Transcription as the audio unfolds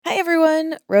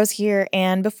everyone, Rose here,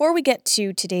 and before we get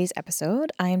to today's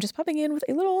episode, I am just popping in with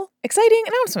a little exciting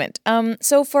announcement.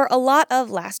 So for a lot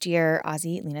of last year,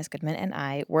 Ozzy, Linus Goodman, and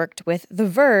I worked with The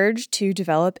Verge to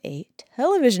develop a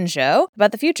television show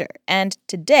about the future. And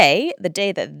today, the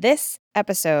day that this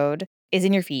episode is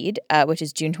in your feed, which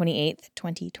is June 28th,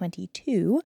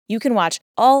 2022, you can watch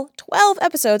all 12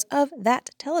 episodes of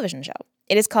that television show.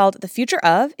 It is called The Future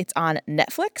Of. It's on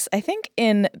Netflix, I think,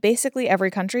 in basically every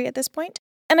country at this point.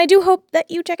 And I do hope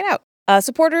that you check it out.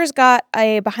 Supporters got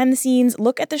a behind-the-scenes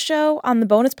look at the show on the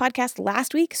bonus podcast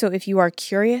last week. So if you are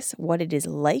curious what it is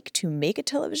like to make a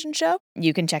television show,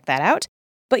 you can check that out.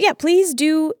 But yeah, please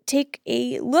do take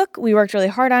a look. We worked really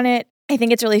hard on it. I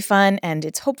think it's really fun and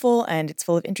it's hopeful and it's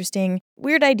full of interesting,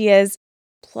 weird ideas.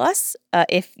 Plus,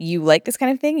 if you like this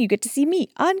kind of thing, you get to see me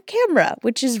on camera,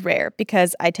 which is rare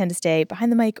because I tend to stay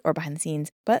behind the mic or behind the scenes.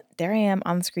 But there I am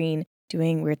on the screen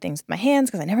doing weird things with my hands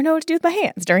because I never know what to do with my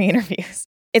hands during interviews.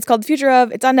 It's called The Future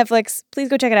Of. It's on Netflix. Please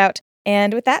go check it out.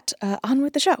 And with that, on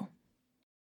with the show.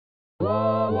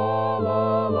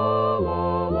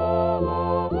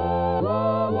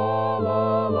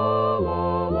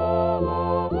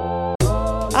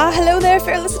 Hello there,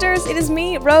 fair listeners. It is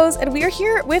me, Rose, and we are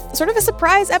here with sort of a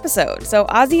surprise episode. So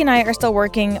Ozzy and I are still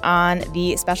working on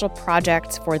the special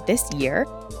project for this year,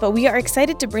 but we are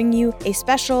excited to bring you a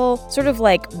special sort of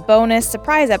like bonus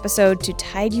surprise episode to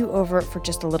tide you over for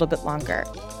just a little bit longer.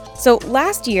 So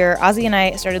last year, Ozzy and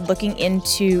I started looking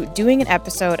into doing an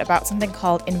episode about something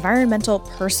called environmental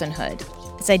personhood.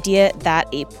 This idea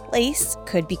that a place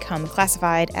could become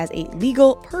classified as a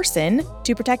legal person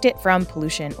to protect it from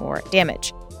pollution or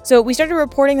damage. So we started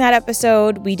reporting that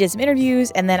episode, we did some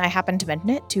interviews, and then I happened to mention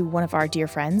it to one of our dear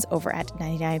friends over at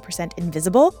 99%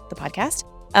 Invisible, the podcast.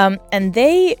 And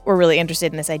they were really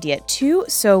interested in this idea too,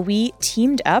 so we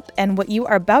teamed up, and what you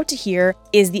are about to hear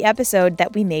is the episode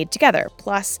that we made together,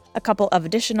 plus a couple of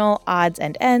additional odds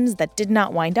and ends that did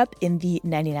not wind up in the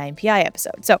 99PI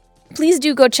episode. So please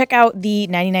do go check out the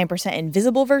 99%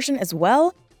 Invisible version as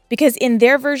well, because in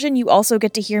their version, you also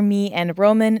get to hear me and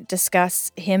Roman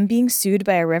discuss him being sued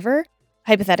by a river,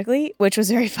 hypothetically, which was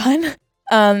very fun.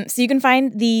 So you can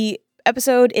find the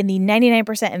episode in the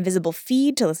 99% Invisible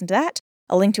feed to listen to that.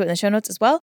 I'll link to it in the show notes as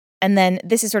well. And then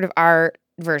this is sort of our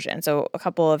version. So a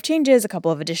couple of changes, a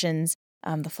couple of additions,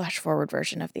 the flash forward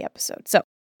version of the episode. So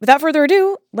without further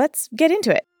ado, let's get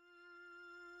into it.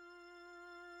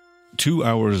 2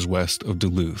 hours west of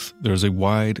Duluth, there's a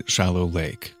wide, shallow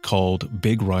lake called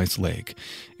Big Rice Lake.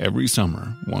 Every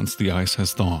summer, once the ice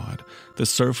has thawed, the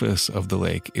surface of the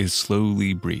lake is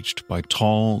slowly breached by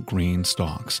tall green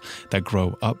stalks that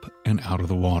grow up and out of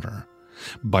the water.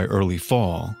 By early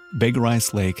fall, Big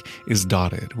Rice Lake is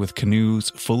dotted with canoes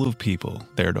full of people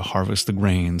there to harvest the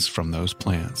grains from those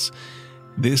plants.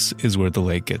 This is where the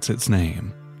lake gets its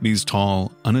name. These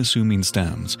tall, unassuming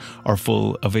stems are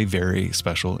full of a very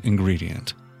special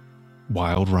ingredient: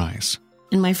 wild rice.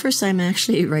 And my first time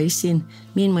actually ricing,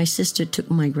 me and my sister took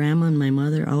my grandma and my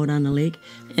mother out on the lake,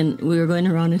 and we were going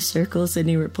around in circles, and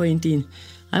they were pointing,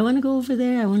 I want to go over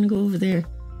there, I want to go over there.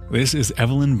 This is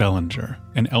Evelyn Bellinger,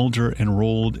 an elder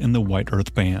enrolled in the White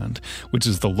Earth Band, which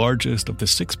is the largest of the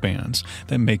 6 bands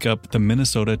that make up the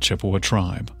Minnesota Chippewa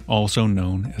tribe, also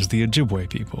known as the Ojibwe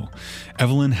people.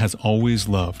 Evelyn has always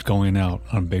loved going out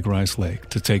on Big Rice Lake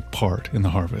to take part in the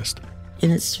harvest.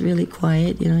 And it's really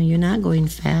quiet, you're not going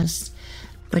fast,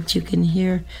 but you can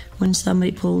hear when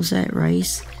somebody pulls that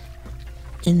rice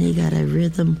and they got a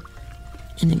rhythm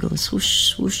and it goes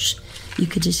swoosh, swoosh. You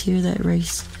could just hear that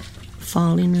rice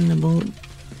falling in the boat,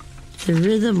 the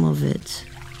rhythm of it,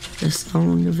 the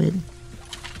sound of it.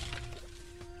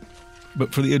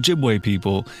 But for the Ojibwe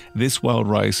people, this wild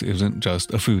rice isn't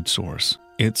just a food source.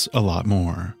 It's a lot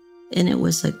more. And it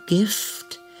was a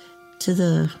gift to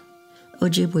the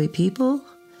Ojibwe people.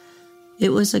 It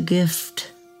was a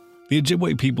gift. The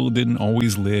Ojibwe people didn't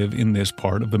always live in this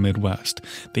part of the Midwest.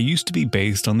 They used to be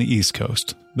based on the East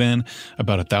Coast. Then,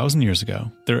 about 1,000 years ago,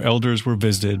 their elders were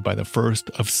visited by the first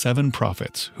of 7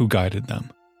 prophets who guided them.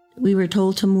 We were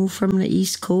told to move from the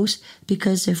East Coast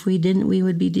because if we didn't, we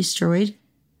would be destroyed.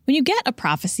 When you get a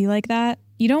prophecy like that,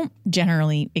 you don't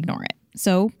generally ignore it.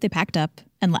 So they packed up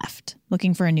and left,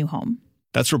 looking for a new home.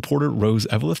 That's reporter Rose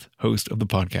Eveleth, host of the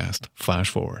podcast Flash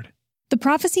Forward. The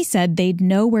prophecy said they'd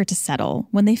know where to settle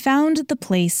when they found the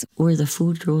place where the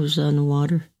food grows on the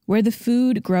water. Where the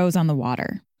food grows on the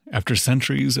water. After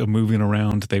centuries of moving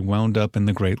around, they wound up in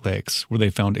the Great Lakes, where they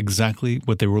found exactly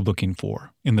what they were looking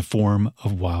for, in the form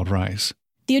of wild rice.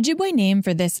 The Ojibwe name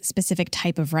for this specific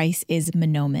type of rice is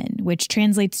Menomin, which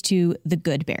translates to the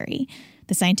good berry.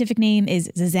 The scientific name is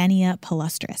Zizania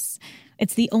palustris.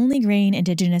 It's the only grain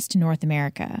indigenous to North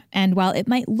America, and while it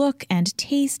might look and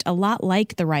taste a lot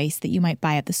like the rice that you might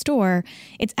buy at the store,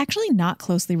 it's actually not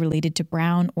closely related to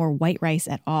brown or white rice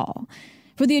at all.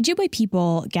 For the Ojibwe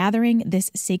people, gathering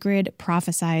this sacred,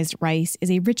 prophesized rice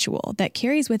is a ritual that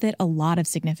carries with it a lot of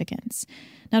significance.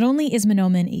 Not only is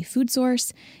Mahnomen a food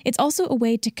source, it's also a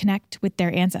way to connect with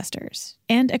their ancestors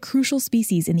and a crucial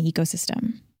species in the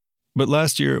ecosystem. But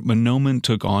last year, Mahnomen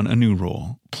took on a new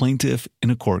role, plaintiff in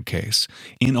a court case.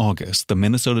 In August, the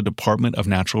Minnesota Department of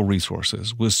Natural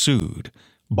Resources was sued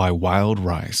by Wild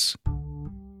Rice.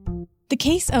 The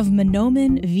case of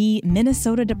Mahnomen v.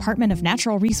 Minnesota Department of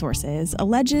Natural Resources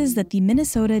alleges that the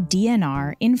Minnesota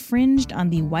DNR infringed on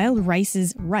the wild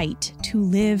rice's right to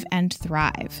live and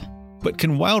thrive. But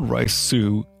can wild rice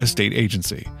sue a state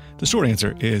agency? The short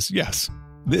answer is yes.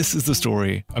 This is the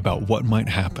story about what might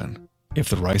happen if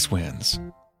the rice wins.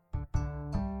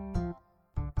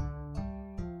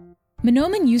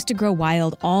 Mahnomen used to grow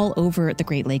wild all over the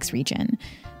Great Lakes region,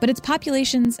 but its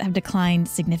populations have declined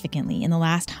significantly in the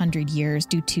last 100 years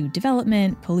due to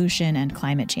development, pollution, and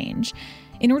climate change.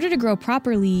 In order to grow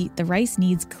properly, the rice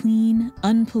needs clean,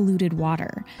 unpolluted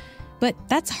water. But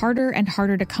that's harder and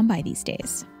harder to come by these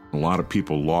days. A lot of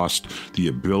people lost the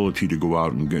ability to go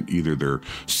out and get either their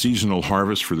seasonal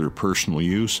harvest for their personal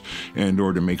use and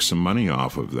or to make some money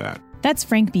off of that. That's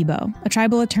Frank Bebo, a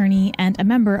tribal attorney and a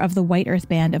member of the White Earth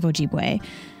Band of Ojibwe.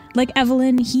 Like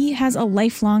Evelyn, he has a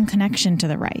lifelong connection to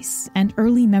the rice and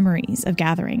early memories of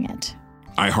gathering it.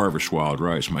 I harvest wild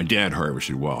rice. My dad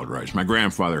harvested wild rice. My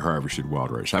grandfather harvested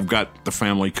wild rice. I've got the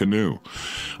family canoe.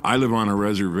 I live on a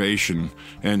reservation,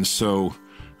 and so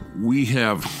we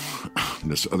have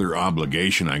this other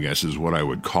obligation, I guess is what I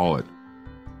would call it.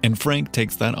 And Frank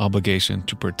takes that obligation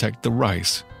to protect the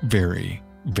rice very,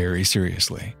 very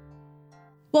seriously.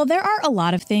 While there are a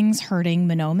lot of things hurting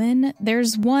Mahnomen,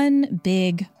 there's one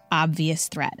big, obvious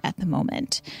threat at the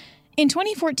moment. In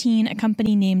 2014, a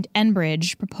company named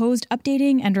Enbridge proposed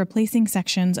updating and replacing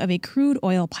sections of a crude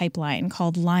oil pipeline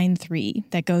called Line 3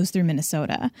 that goes through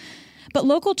Minnesota. But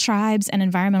local tribes and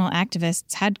environmental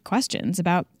activists had questions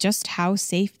about just how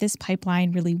safe this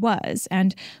pipeline really was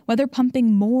and whether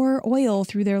pumping more oil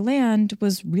through their land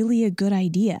was really a good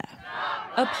idea.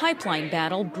 A pipeline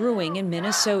battle brewing in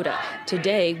Minnesota,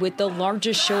 today with the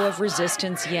largest show of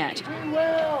resistance yet. We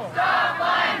will stop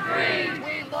Line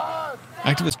 3! We lost!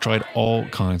 Activists tried all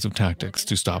kinds of tactics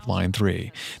to stop Line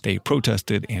 3. They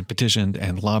protested and petitioned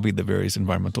and lobbied the various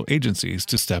environmental agencies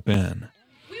to step in.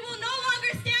 We will no longer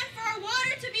stand for our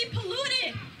water to be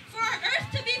polluted, for our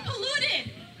earth to be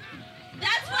polluted.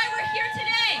 That's why we're here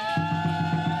today.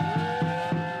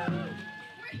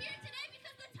 We're here today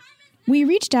because the time is... We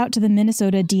reached out to the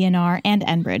Minnesota DNR and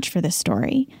Enbridge for this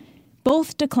story.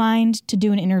 Both declined to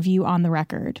do an interview on the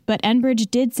record, but Enbridge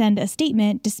did send a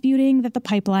statement disputing that the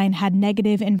pipeline had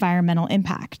negative environmental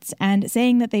impacts and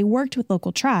saying that they worked with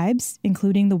local tribes,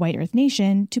 including the White Earth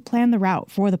Nation, to plan the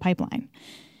route for the pipeline.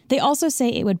 They also say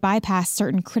it would bypass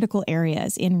certain critical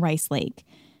areas in Rice Lake.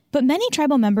 But many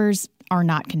tribal members are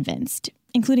not convinced,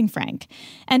 including Frank.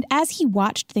 And as he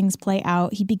watched things play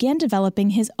out, he began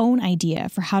developing his own idea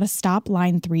for how to stop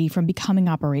Line 3 from becoming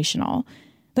operational.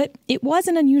 But it was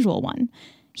an unusual one.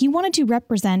 He wanted to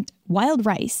represent wild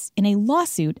rice in a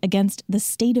lawsuit against the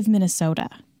state of Minnesota.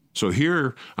 So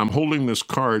here I'm holding this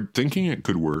card thinking it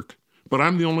could work, but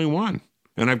I'm the only one.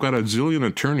 And I've got a zillion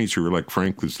attorneys who are like,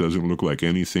 Frank, this doesn't look like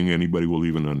anything anybody will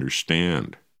even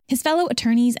understand. His fellow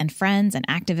attorneys and friends and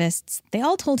activists, they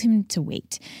all told him to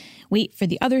wait. Wait for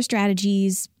the other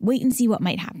strategies, wait and see what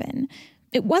might happen.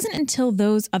 It wasn't until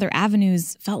those other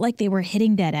avenues felt like they were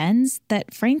hitting dead ends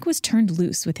that Frank was turned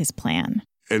loose with his plan.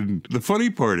 And the funny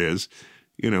part is,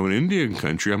 in Indian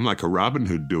country, I'm like a Robin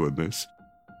Hood doing this.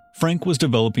 Frank was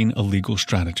developing a legal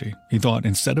strategy. He thought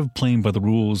instead of playing by the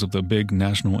rules of the big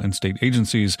national and state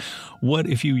agencies, what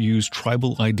if you use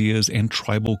tribal ideas and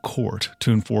tribal court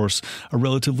to enforce a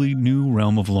relatively new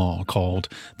realm of law called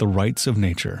the rights of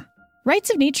nature?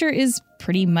 Rights of nature is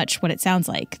pretty much what it sounds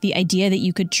like, the idea that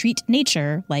you could treat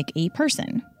nature like a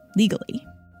person, legally.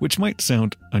 Which might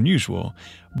sound unusual,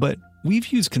 but we've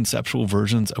used conceptual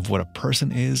versions of what a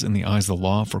person is in the eyes of the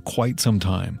law for quite some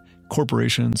time.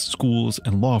 Corporations, schools,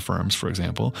 and law firms, for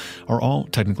example, are all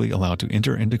technically allowed to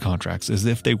enter into contracts as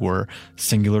if they were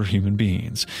singular human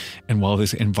beings. And while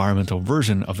this environmental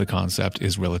version of the concept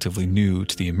is relatively new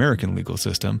to the American legal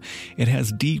system, it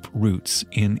has deep roots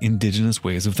in indigenous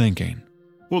ways of thinking.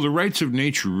 Well, the rights of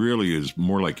nature really is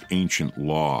more like ancient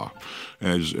law.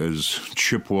 As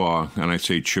Chippewa, and I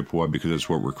say Chippewa because that's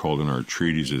what we're called in our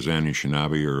treaties as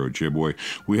Anishinaabe or Ojibwe,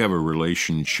 we have a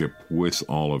relationship with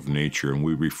all of nature, and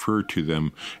we refer to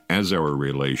them as our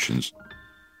relations.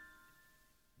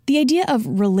 The idea of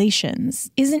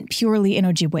relations isn't purely an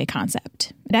Ojibwe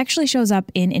concept. It actually shows up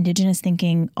in Indigenous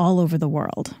thinking all over the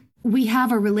world. We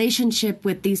have a relationship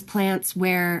with these plants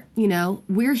where,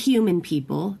 we're human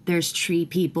people. There's tree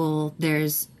people,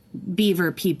 there's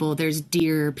beaver people, there's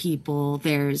deer people,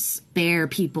 there's bear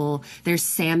people, there's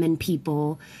salmon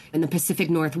people. In the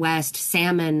Pacific Northwest,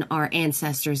 salmon are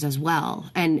ancestors as well.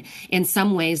 And in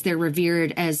some ways, they're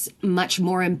revered as much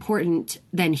more important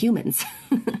than humans.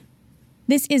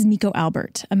 This is Nico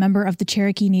Albert, a member of the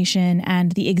Cherokee Nation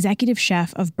and the executive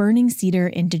chef of Burning Cedar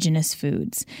Indigenous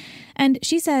Foods. And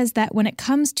she says that when it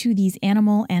comes to these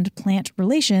animal and plant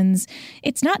relations,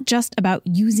 it's not just about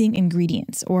using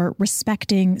ingredients or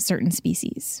respecting certain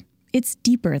species. It's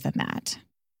deeper than that.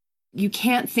 You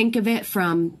can't think of it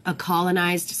from a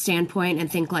colonized standpoint and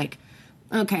think like,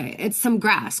 okay, it's some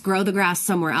grass, grow the grass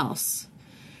somewhere else.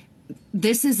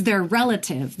 This is their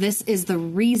relative. This is the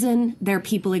reason their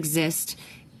people exist.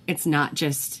 It's not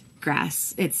just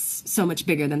grass. It's so much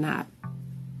bigger than that.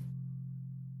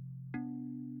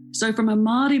 So from a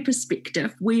Māori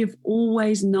perspective, we've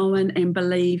always known and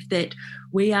believed that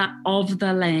we are of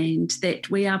the land, that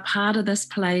we are part of this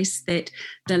place, that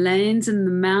the lands and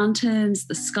the mountains,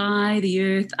 the sky, the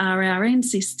earth are our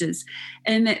ancestors,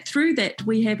 and that through that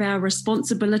we have our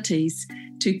responsibilities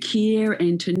to care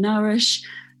and to nourish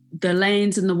the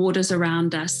lands and the waters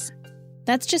around us.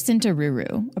 That's Jacinta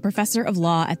Ruru, a professor of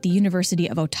law at the University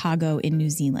of Otago in New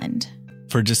Zealand.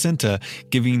 For Jacinta,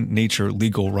 giving nature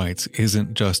legal rights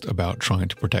isn't just about trying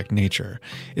to protect nature.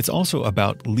 It's also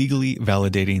about legally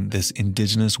validating this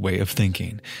indigenous way of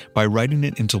thinking. By writing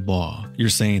it into law, you're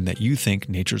saying that you think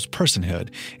nature's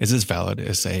personhood is as valid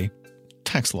as, say,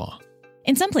 tax law.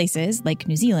 In some places, like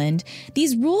New Zealand,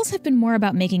 these rules have been more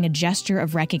about making a gesture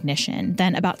of recognition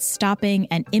than about stopping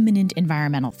an imminent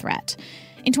environmental threat.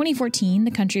 In 2014,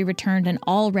 the country returned an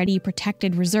already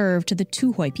protected reserve to the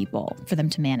Tūhoe people for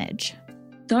them to manage.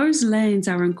 Those lands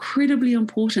are incredibly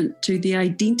important to the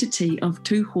identity of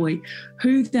Tūhoe.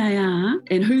 Who they are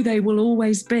and who they will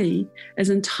always be is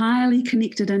entirely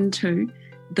connected into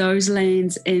those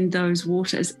lands and those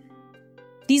waters.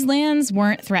 These lands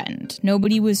weren't threatened.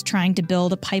 Nobody was trying to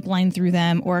build a pipeline through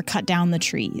them or cut down the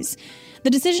trees. The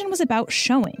decision was about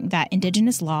showing that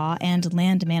Indigenous law and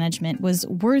land management was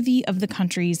worthy of the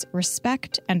country's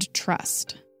respect and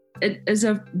trust. It is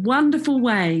a wonderful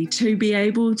way to be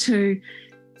able to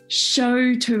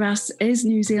show to us as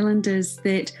New Zealanders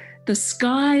that the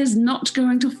sky is not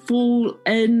going to fall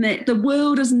and that the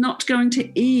world is not going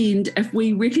to end if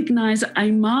we recognise a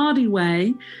Māori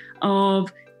way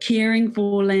of caring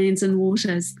for lands and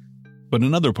waters. But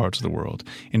in other parts of the world,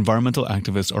 environmental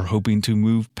activists are hoping to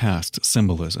move past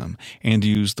symbolism and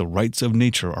use the rights of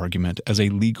nature argument as a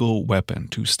legal weapon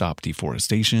to stop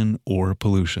deforestation or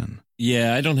pollution.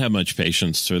 Yeah, I don't have much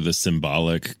patience for the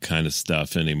symbolic kind of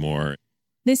stuff anymore.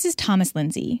 This is Thomas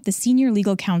Lindsay, the senior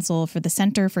legal counsel for the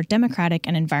Center for Democratic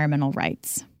and Environmental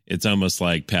Rights. It's almost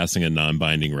like passing a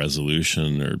non-binding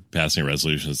resolution or passing a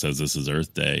resolution that says this is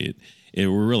Earth Day.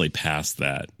 We're really past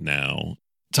that now.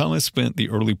 Thomas spent the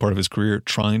early part of his career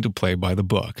trying to play by the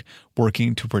book,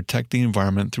 working to protect the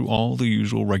environment through all the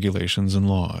usual regulations and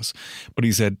laws. But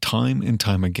he said time and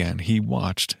time again he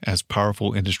watched as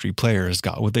powerful industry players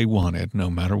got what they wanted no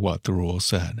matter what the rules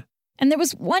said. And there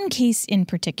was one case in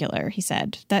particular, he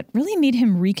said, that really made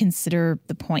him reconsider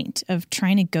the point of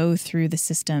trying to go through the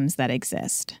systems that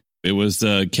exist. It was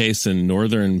a case in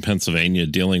northern Pennsylvania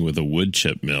dealing with a wood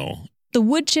chip mill. The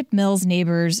wood chip mill's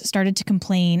neighbors started to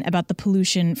complain about the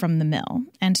pollution from the mill,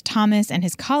 and Thomas and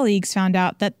his colleagues found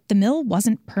out that the mill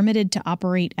wasn't permitted to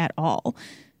operate at all.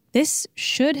 This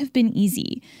should have been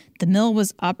easy. The mill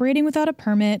was operating without a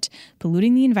permit,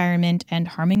 polluting the environment, and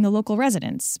harming the local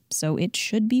residents, so it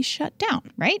should be shut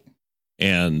down, right?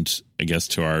 And I guess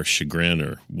to our chagrin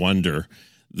or wonder,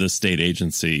 the state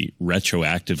agency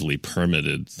retroactively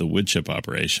permitted the wood chip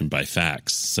operation by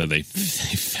fax. So they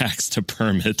faxed a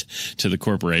permit to the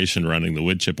corporation running the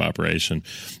wood chip operation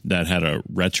that had a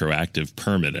retroactive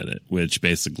permit in it, which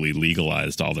basically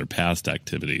legalized all their past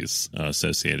activities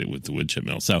associated with the wood chip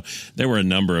mill. So there were a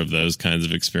number of those kinds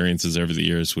of experiences over the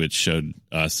years, which showed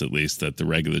us at least that the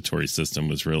regulatory system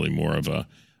was really more of a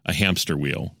hamster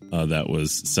wheel that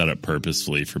was set up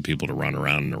purposefully for people to run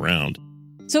around and around.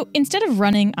 So instead of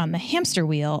running on the hamster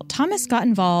wheel, Thomas got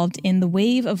involved in the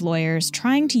wave of lawyers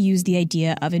trying to use the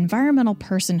idea of environmental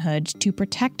personhood to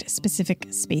protect specific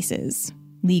spaces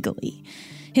legally.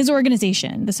 His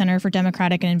organization, the Center for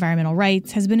Democratic and Environmental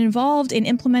Rights, has been involved in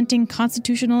implementing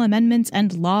constitutional amendments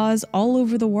and laws all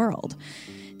over the world.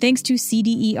 Thanks to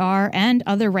CDER and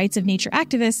other rights of nature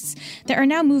activists, there are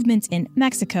now movements in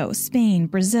Mexico, Spain,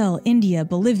 Brazil, India,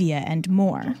 Bolivia, and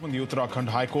more. When the Uttarakhand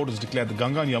High Court has declared the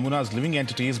Ganga and Yamuna as living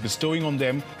entities, bestowing on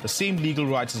them the same legal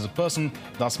rights as a person,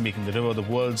 thus making the river the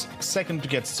world's second to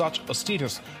get such a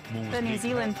status. The New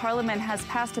Zealand Parliament has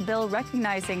passed a bill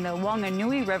recognizing the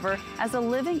Wanganui River as a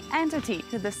living entity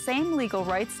to the same legal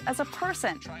rights as a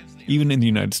person. Even in the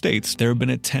United States, there have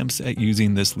been attempts at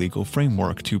using this legal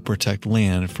framework to protect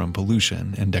land from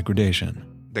pollution and degradation.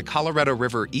 The Colorado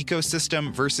River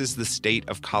ecosystem versus the state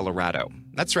of Colorado.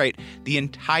 That's right, the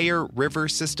entire river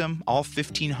system, all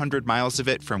 1,500 miles of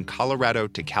it from Colorado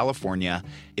to California,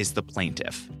 is the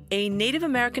plaintiff. A Native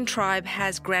American tribe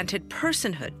has granted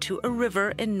personhood to a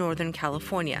river in Northern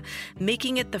California,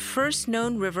 making it the first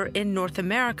known river in North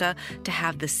America to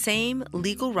have the same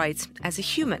legal rights as a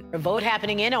human. A vote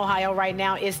happening in Ohio right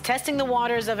now is testing the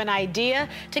waters of an idea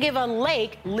to give a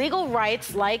lake legal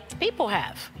rights like people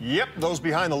have. Yep, those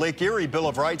behind the Lake Erie Bill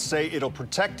of Rights say it'll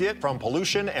protect it from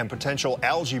pollution and potential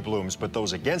algae blooms, but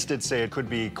those against it say it could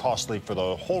be costly for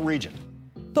the whole region.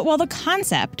 But while the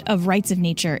concept of rights of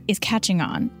nature is catching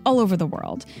on all over the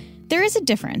world, there is a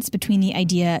difference between the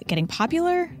idea getting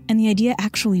popular and the idea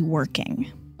actually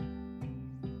working.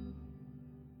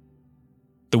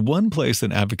 The one place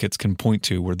that advocates can point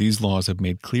to where these laws have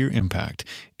made clear impact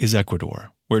is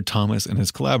Ecuador, where Thomas and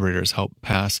his collaborators helped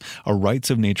pass a Rights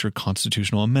of Nature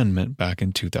constitutional amendment back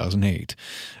in 2008.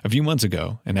 A few months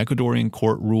ago, an Ecuadorian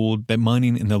court ruled that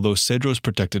mining in the Los Cedros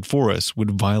protected forest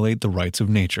would violate the rights of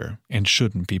nature and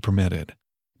shouldn't be permitted.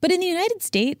 But in the United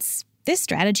States, this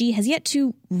strategy has yet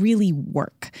to really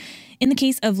work. In the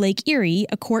case of Lake Erie,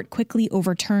 a court quickly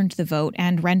overturned the vote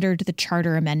and rendered the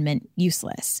charter amendment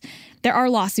useless. There are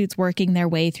lawsuits working their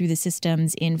way through the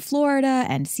systems in Florida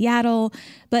and Seattle,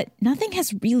 but nothing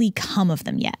has really come of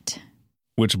them yet.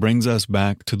 Which brings us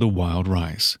back to the wild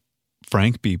rice.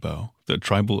 Frank Bebo, the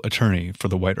tribal attorney for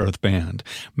the White Earth Band,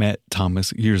 met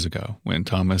Thomas years ago when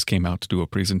Thomas came out to do a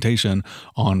presentation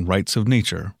on rights of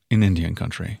nature in Indian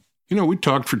country. You know, we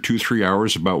talked for 2-3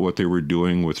 hours about what they were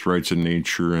doing with rights of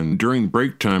nature. And during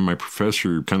break time, my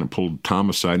professor kind of pulled Tom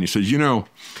aside and he says, you know,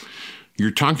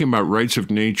 you're talking about rights of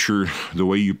nature the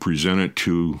way you present it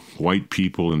to white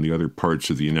people in the other parts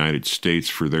of the United States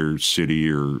for their city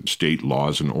or state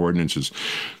laws and ordinances.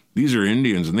 These are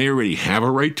Indians and they already have a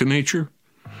right to nature.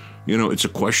 You know, it's a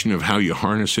question of how you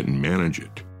harness it and manage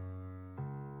it.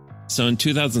 So in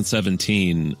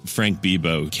 2017, Frank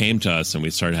Bebo came to us and we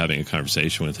started having a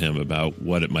conversation with him about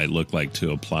what it might look like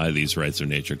to apply these rights of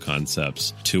nature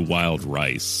concepts to wild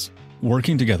rice.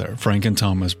 Working together, Frank and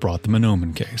Thomas brought the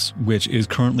Mahnomen case, which is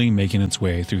currently making its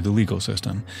way through the legal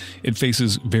system. It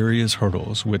faces various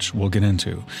hurdles, which we'll get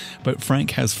into, but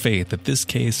Frank has faith that this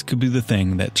case could be the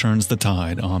thing that turns the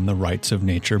tide on the rights of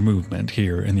nature movement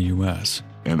here in the U.S.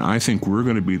 And I think we're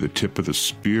going to be the tip of the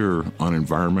spear on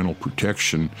environmental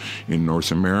protection in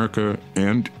North America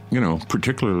and, you know,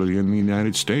 particularly in the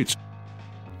United States.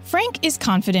 Frank is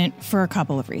confident for a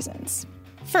couple of reasons.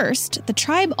 First, the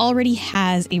tribe already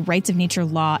has a rights of nature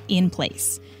law in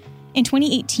place. In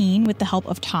 2018, with the help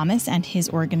of Thomas and his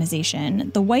organization,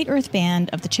 the White Earth Band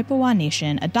of the Chippewa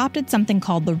Nation adopted something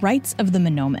called the Rights of the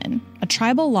Mahnomen, a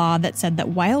tribal law that said that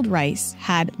wild rice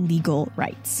had legal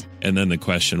rights. And then the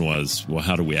question was, well,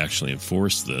 how do we actually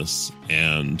enforce this?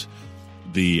 And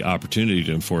the opportunity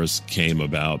to enforce came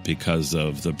about because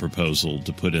of the proposal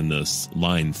to put in this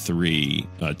Line 3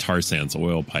 tar sands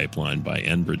oil pipeline by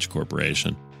Enbridge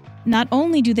Corporation. Not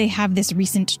only do they have this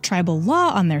recent tribal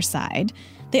law on their side,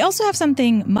 they also have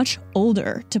something much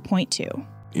older to point to.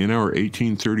 In our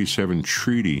 1837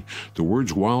 treaty, the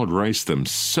words wild rice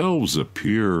themselves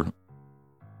appear.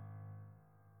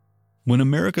 When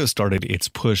America started its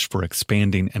push for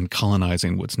expanding and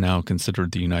colonizing what's now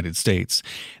considered the United States,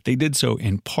 they did so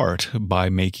in part by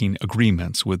making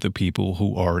agreements with the people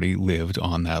who already lived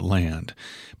on that land.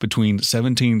 Between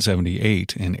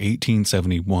 1778 and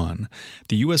 1871,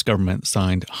 the U.S. government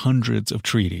signed hundreds of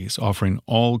treaties offering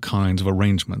all kinds of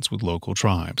arrangements with local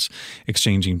tribes,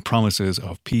 exchanging promises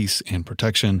of peace and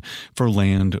protection for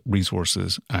land,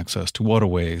 resources, access to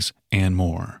waterways, and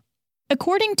more.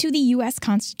 According to the U.S.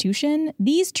 Constitution,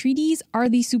 these treaties are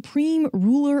the supreme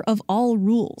ruler of all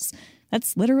rules.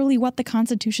 That's literally what the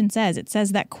Constitution says. It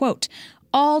says that, quote,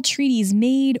 all treaties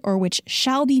made or which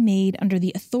shall be made under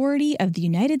the authority of the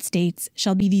United States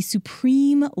shall be the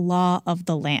supreme law of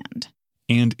the land.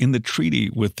 And in the treaty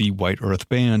with the White Earth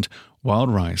Band,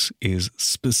 wild rice is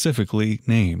specifically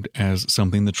named as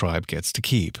something the tribe gets to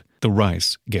keep. The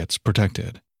rice gets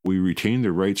protected. We retain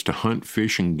the rights to hunt,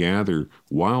 fish, and gather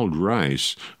wild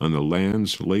rice on the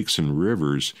lands, lakes, and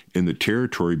rivers in the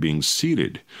territory being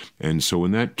ceded. And so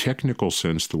in that technical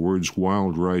sense, the words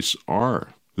wild rice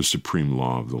are the supreme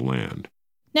law of the land.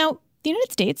 Now, the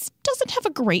United States doesn't have a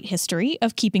great history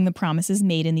of keeping the promises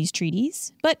made in these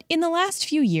treaties, but in the last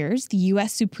few years, the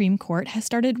U.S. Supreme Court has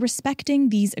started respecting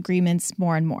these agreements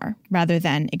more and more, rather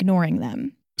than ignoring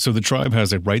them. So the tribe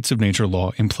has a rights of nature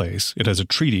law in place, it has a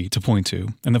treaty to point to,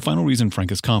 and the final reason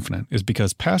Frank is confident is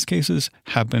because past cases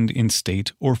happened in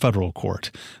state or federal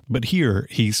court. But here,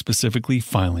 he's specifically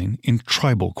filing in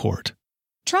tribal court.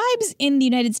 Tribes in the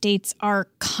United States are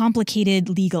complicated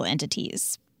legal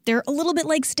entities. They're a little bit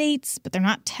like states, but they're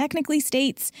not technically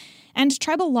states, and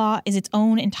tribal law is its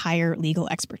own entire legal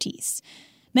expertise.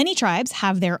 Many tribes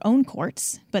have their own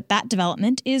courts, but that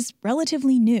development is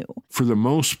relatively new. For the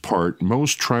most part,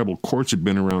 most tribal courts have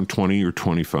been around 20 or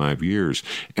 25 years,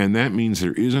 and that means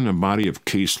there isn't a body of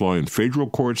case law in federal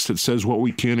courts that says what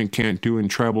we can and can't do in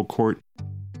tribal court.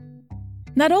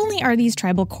 Not only are these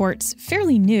tribal courts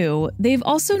fairly new, they've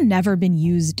also never been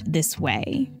used this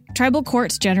way. Tribal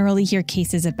courts generally hear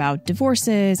cases about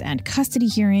divorces and custody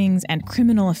hearings and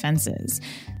criminal offenses.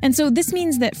 And so this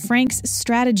means that Frank's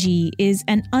strategy is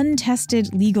an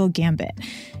untested legal gambit.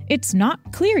 It's not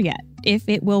clear yet if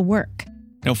it will work.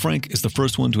 Now, Frank is the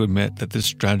first one to admit that this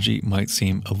strategy might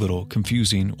seem a little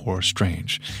confusing or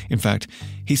strange. In fact,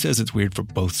 he says it's weird for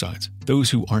both sides.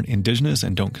 Those who aren't indigenous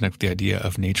and don't connect with the idea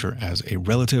of nature as a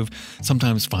relative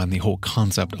sometimes find the whole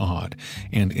concept odd.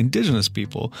 And indigenous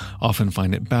people often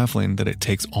find it baffling that it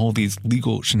takes all these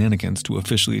legal shenanigans to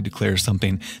officially declare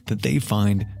something that they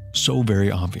find so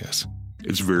very obvious.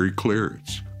 It's very clear.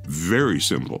 It's very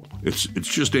simple. It's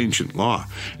just ancient law.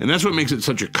 And that's what makes it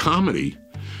such a comedy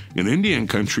in Indian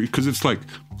country, because it's like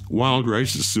wild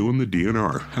rice is suing the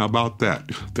DNR. How about that?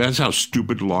 That's how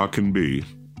stupid law can be.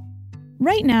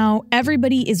 Right now,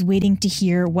 everybody is waiting to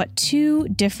hear what two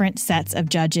different sets of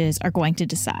judges are going to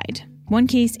decide. One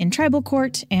case in tribal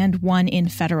court and one in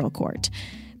federal court.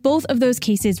 Both of those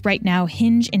cases right now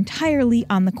hinge entirely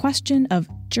on the question of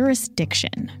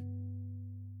jurisdiction.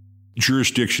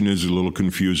 Jurisdiction is a little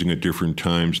confusing at different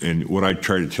times, and what I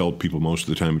try to tell people most of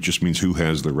the time, it just means who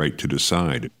has the right to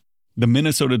decide. The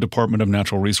Minnesota Department of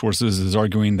Natural Resources is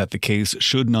arguing that the case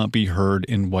should not be heard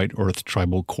in White Earth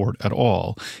Tribal Court at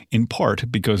all, in part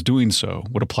because doing so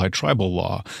would apply tribal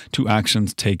law to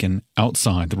actions taken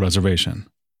outside the reservation.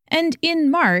 And in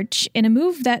March, in a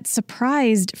move that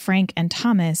surprised Frank and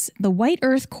Thomas, the White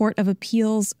Earth Court of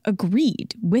Appeals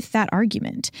agreed with that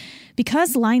argument.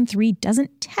 Because Line 3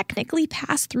 doesn't technically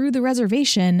pass through the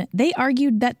reservation, they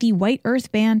argued that the White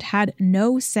Earth Band had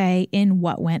no say in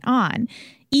what went on,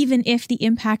 even if the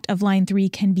impact of Line 3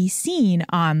 can be seen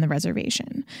on the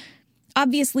reservation.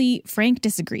 Obviously, Frank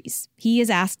disagrees. He has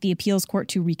asked the appeals court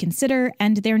to reconsider,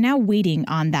 and they're now waiting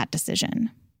on that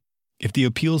decision. If the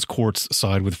appeals courts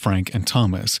side with Frank and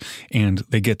Thomas, and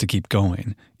they get to keep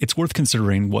going, it's worth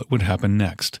considering what would happen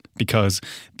next, because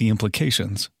the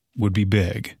implications would be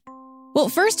big. Well,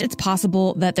 first, it's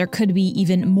possible that there could be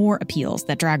even more appeals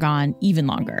that drag on even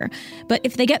longer. But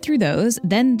if they get through those,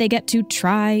 then they get to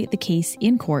try the case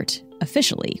in court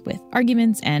officially, with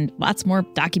arguments and lots more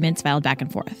documents filed back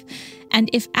and forth. And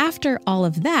if after all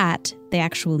of that, they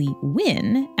actually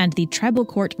win, and the tribal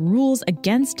court rules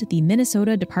against the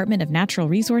Minnesota Department of Natural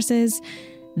Resources,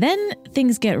 then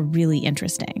things get really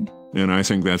interesting. And I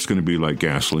think that's going to be like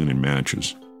gasoline and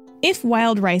matches. If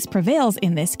wild rice prevails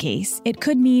in this case, it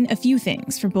could mean a few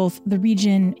things for both the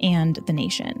region and the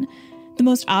nation. The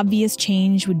most obvious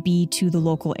change would be to the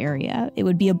local area. It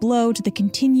would be a blow to the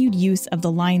continued use of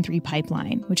the Line 3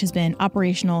 pipeline, which has been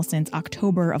operational since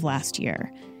October of last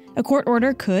year. A court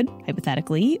order could,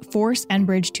 hypothetically, force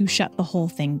Enbridge to shut the whole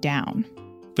thing down.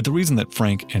 But the reason that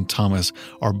Frank and Thomas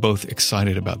are both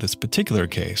excited about this particular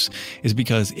case is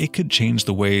because it could change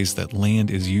the ways that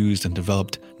land is used and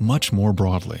developed much more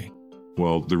broadly.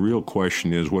 Well, the real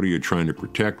question is, what are you trying to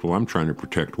protect? Well, I'm trying to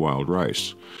protect wild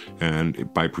rice.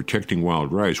 And by protecting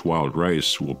wild rice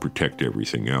will protect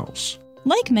everything else.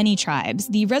 Like many tribes,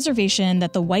 the reservation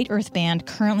that the White Earth Band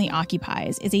currently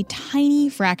occupies is a tiny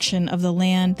fraction of the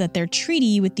land that their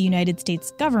treaty with the United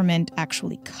States government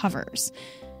actually covers.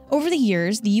 Over the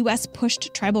years, the U.S.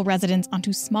 pushed tribal residents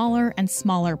onto smaller and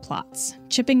smaller plots,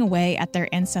 chipping away at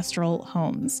their ancestral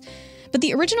homes. But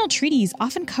the original treaties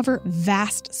often cover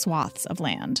vast swaths of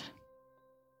land.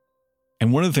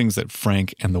 And one of the things that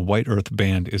Frank and the White Earth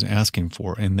Band is asking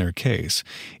for in their case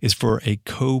is for a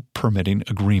co-permitting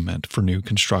agreement for new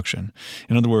construction.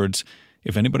 In other words,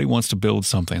 if anybody wants to build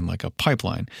something like a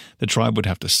pipeline, the tribe would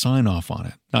have to sign off on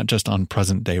it, not just on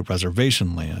present-day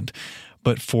reservation land,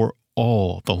 but for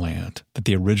all the land that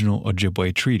the original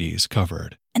Ojibwe treaties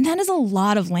covered. And that is a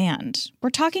lot of land. We're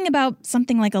talking about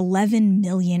something like 11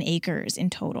 million acres in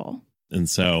total. And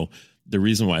so the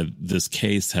reason why this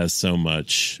case has so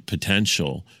much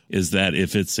potential is that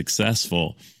if it's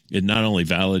successful, it not only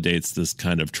validates this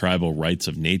kind of tribal rights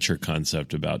of nature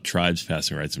concept about tribes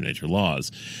passing rights of nature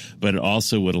laws, but it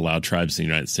also would allow tribes in the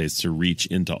United States to reach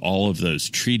into all of those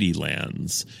treaty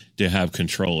lands to have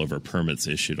control over permits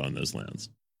issued on those lands.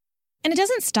 And it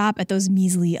doesn't stop at those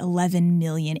measly 11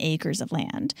 million acres of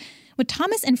land. What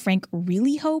Thomas and Frank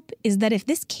really hope is that if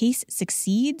this case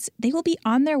succeeds, they will be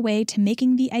on their way to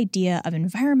making the idea of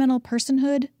environmental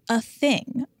personhood a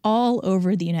thing all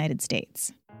over the United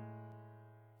States.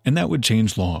 And that would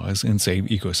change laws and save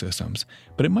ecosystems,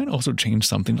 but it might also change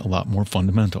something a lot more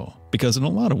fundamental. Because in a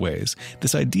lot of ways,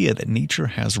 this idea that nature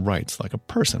has rights like a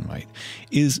person might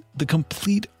is the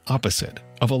complete opposite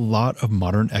of a lot of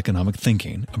modern economic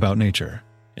thinking about nature.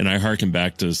 And I hearken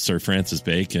back to Sir Francis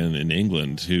Bacon in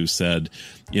England, who said,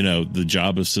 you know, the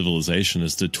job of civilization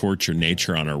is to torture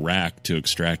nature on a rack to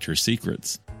extract her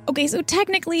secrets. Okay, so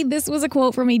technically this was a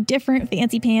quote from a different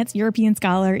fancy-pants European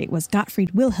scholar. It was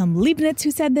Gottfried Wilhelm Leibniz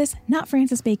who said this, not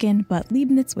Francis Bacon, but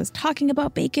Leibniz was talking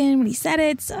about Bacon when he said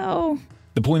it, so...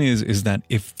 The point is that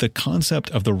if the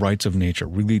concept of the rights of nature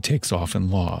really takes off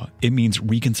in law, it means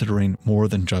reconsidering more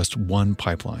than just one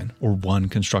pipeline or one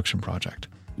construction project.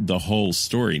 The whole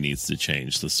story needs to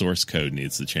change. The source code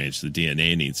needs to change. The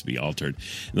DNA needs to be altered.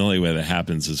 And the only way that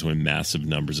happens is when massive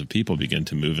numbers of people begin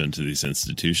to move into these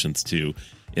institutions to,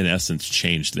 in essence,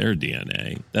 change their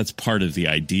DNA. That's part of the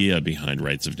idea behind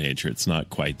rights of nature. It's not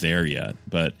quite there yet,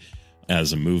 but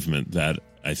as a movement, that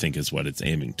I think is what it's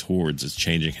aiming towards, is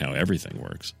changing how everything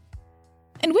works.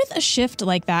 And with a shift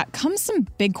like that comes some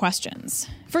big questions.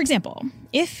 For example,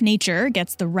 if nature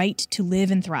gets the right to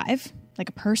live and thrive, like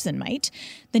a person might,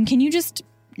 then can you just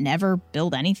never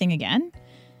build anything again?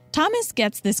 Thomas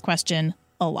gets this question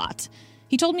a lot.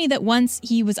 He told me that once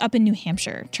he was up in New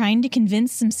Hampshire trying to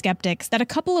convince some skeptics that a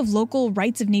couple of local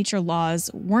rights of nature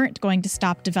laws weren't going to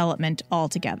stop development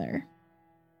altogether.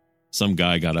 Some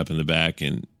guy got up in the back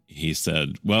and he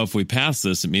said, well, if we pass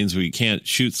this, it means we can't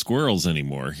shoot squirrels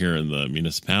anymore here in the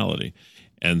municipality.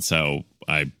 And so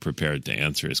I prepared to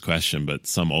answer his question, but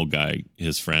some old guy,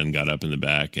 his friend, got up in the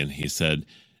back and he said,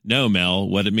 no, Mel,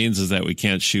 what it means is that we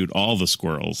can't shoot all the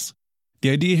squirrels.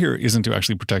 The idea here isn't to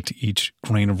actually protect each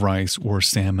grain of rice or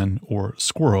salmon or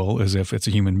squirrel as if it's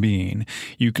a human being.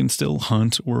 You can still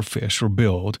hunt or fish or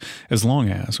build as long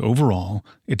as, overall,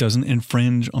 it doesn't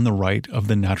infringe on the right of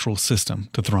the natural system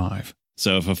to thrive.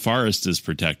 So if a forest is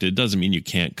protected, it doesn't mean you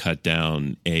can't cut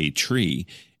down a tree.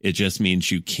 It just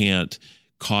means you can't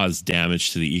cause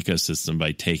damage to the ecosystem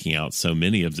by taking out so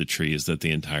many of the trees that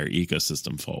the entire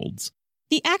ecosystem folds.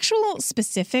 The actual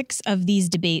specifics of these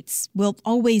debates will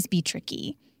always be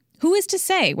tricky. Who is to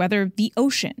say whether the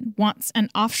ocean wants an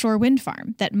offshore wind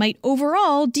farm that might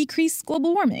overall decrease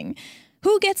global warming?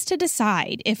 Who gets to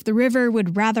decide if the river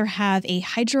would rather have a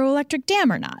hydroelectric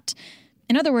dam or not?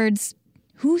 In other words,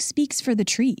 who speaks for the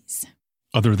trees?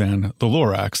 Other than the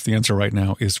Lorax, the answer right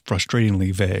now is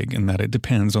frustratingly vague in that it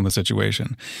depends on the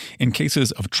situation. In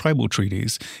cases of tribal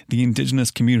treaties, the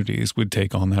indigenous communities would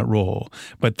take on that role,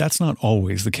 but that's not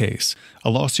always the case. A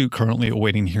lawsuit currently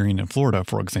awaiting hearing in Florida,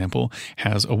 for example,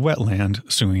 has a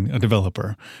wetland suing a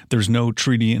developer. There's no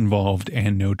treaty involved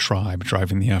and no tribe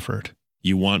driving the effort.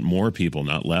 You want more people,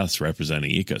 not less,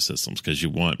 representing ecosystems because you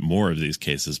want more of these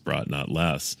cases brought, not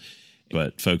less.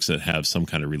 But folks that have some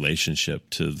kind of relationship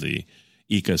to the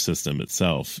ecosystem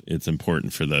itself, it's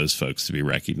important for those folks to be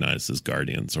recognized as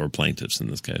guardians or plaintiffs in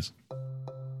this case.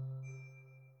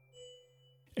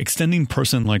 Extending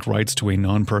person-like rights to a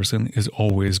non-person is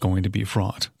always going to be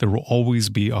fraught. There will always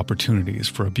be opportunities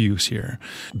for abuse here.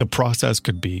 The process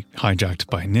could be hijacked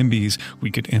by NIMBYs.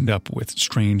 We could end up with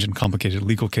strange and complicated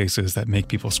legal cases that make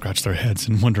people scratch their heads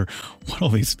and wonder what all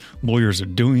these lawyers are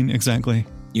doing exactly.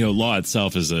 You know, law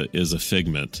itself is a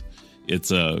figment.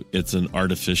 It's an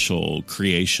artificial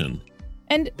creation.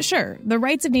 And sure, the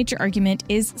rights of nature argument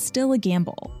is still a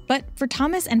gamble. But for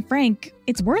Thomas and Frank,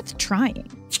 it's worth trying.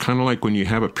 It's kind of like when you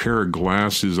have a pair of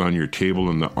glasses on your table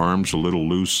and the arm's a little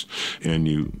loose and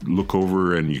you look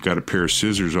over and you got a pair of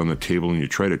scissors on the table and you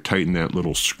try to tighten that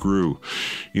little screw.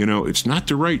 You know, it's not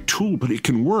the right tool, but it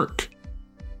can work.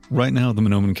 Right now, the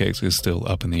Mahnomen case is still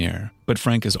up in the air, but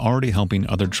Frank is already helping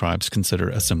other tribes consider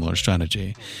a similar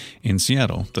strategy. In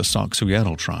Seattle, the Sauk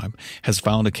Suiattle tribe has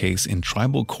filed a case in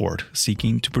tribal court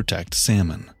seeking to protect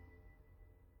salmon.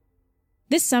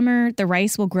 This summer, the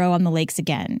rice will grow on the lakes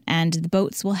again, and the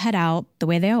boats will head out the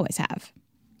way they always have.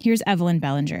 Here's Evelyn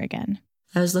Bellinger again.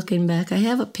 I was looking back. I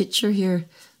have a picture here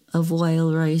of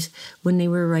wild rice when they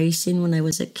were ricing when I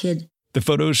was a kid. The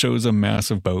photo shows a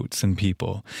mass of boats and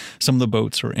people. Some of the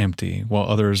boats are empty, while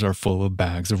others are full of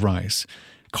bags of rice.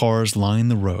 Cars line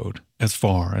the road as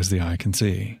far as the eye can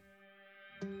see.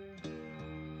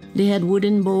 They had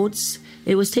wooden boats.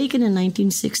 It was taken in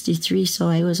 1963, so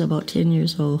I was about 10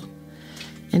 years old.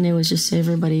 And it was just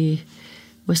everybody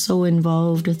was so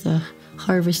involved with the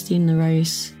harvesting the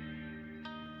rice.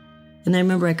 And I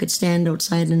remember I could stand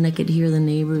outside and I could hear the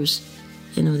neighbors.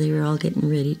 You know, they were all getting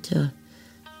ready to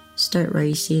start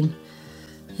ricing.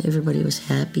 Everybody was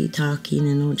happy, talking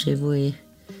in Ojibwe.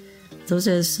 Those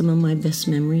are some of my best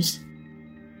memories.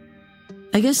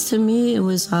 I guess to me it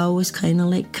was always kind of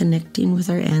like connecting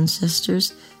with our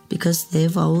ancestors because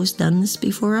they've always done this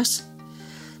before us.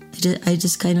 I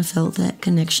just kind of felt that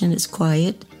connection. It's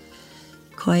quiet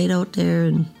out there,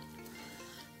 and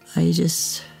I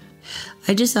just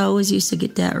always used to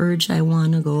get that urge, I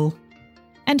want to go.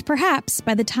 And perhaps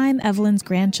by the time Evelyn's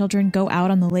grandchildren go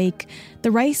out on the lake,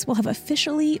 the rice will have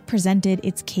officially presented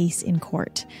its case in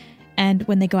court. And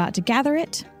when they go out to gather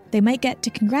it, they might get to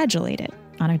congratulate it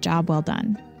on a job well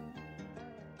done.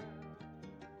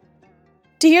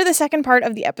 To hear the second part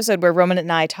of the episode where Roman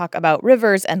and I talk about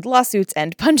rivers and lawsuits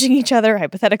and punching each other,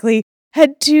 hypothetically,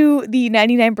 head to the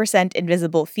 99%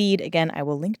 Invisible feed. Again, I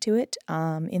will link to it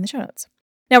in the show notes.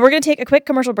 Now, we're going to take a quick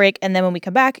commercial break, and then when we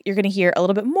come back, you're going to hear a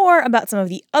little bit more about some of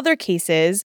the other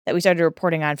cases that we started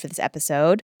reporting on for this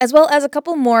episode, as well as a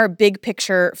couple more big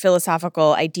picture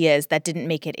philosophical ideas that didn't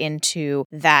make it into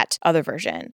that other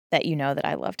version that you know that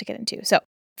I love to get into. So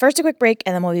first a quick break,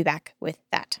 and then we'll be back with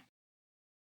that.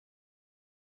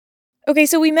 Okay,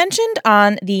 so we mentioned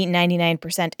on the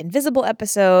 99% Invisible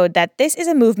episode that this is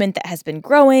a movement that has been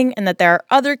growing and that there are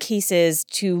other cases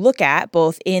to look at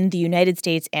both in the United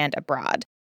States and abroad.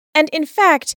 And in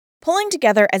fact, pulling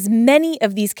together as many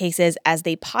of these cases as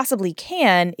they possibly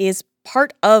can is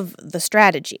part of the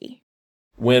strategy.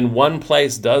 When one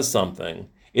place does something,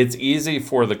 it's easy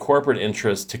for the corporate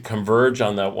interest to converge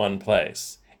on that one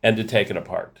place and to take it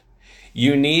apart.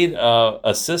 You need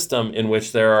a system in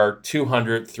which there are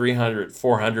 200, 300,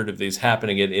 400 of these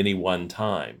happening at any one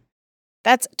time.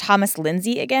 That's Thomas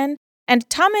Lindsay again. And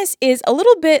Thomas is a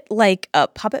little bit like a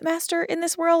puppet master in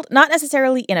this world, not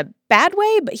necessarily in a bad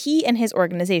way, but he and his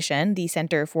organization, the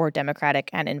Center for Democratic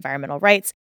and Environmental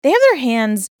Rights, they have their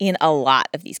hands in a lot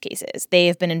of these cases. They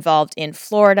have been involved in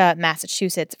Florida,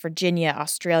 Massachusetts, Virginia,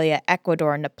 Australia,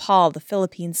 Ecuador, Nepal, the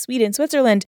Philippines, Sweden,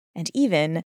 Switzerland, and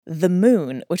even the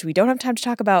moon, which we don't have time to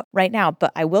talk about right now,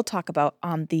 but I will talk about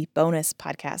on the bonus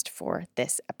podcast for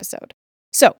this episode.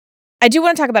 So I do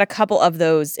want to talk about a couple of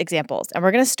those examples, and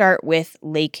we're going to start with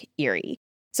Lake Erie.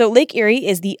 So Lake Erie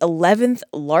is the 11th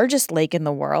largest lake in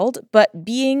the world, but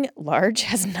being large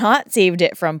has not saved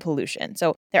it from pollution.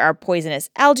 So there are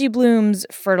poisonous algae blooms,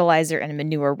 fertilizer and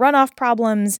manure runoff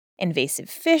problems,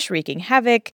 invasive fish wreaking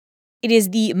havoc. It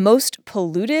is the most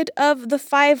polluted of the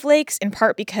 5 lakes, in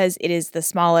part because it is the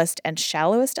smallest and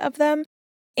shallowest of them.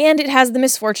 And it has the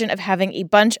misfortune of having a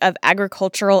bunch of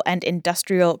agricultural and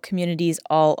industrial communities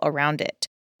all around it.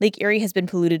 Lake Erie has been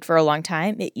polluted for a long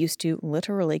time. It used to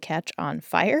literally catch on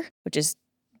fire, which is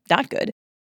not good.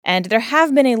 And there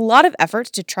have been a lot of efforts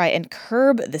to try and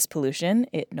curb this pollution.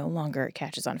 It no longer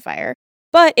catches on fire.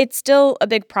 But it's still a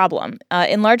big problem,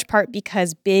 in large part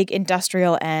because big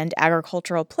industrial and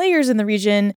agricultural players in the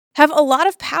region have a lot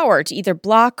of power to either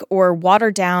block or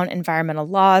water down environmental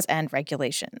laws and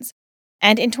regulations.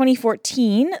 And in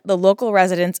 2014, the local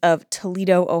residents of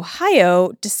Toledo,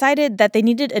 Ohio, decided that they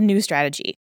needed a new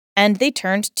strategy. And they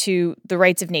turned to the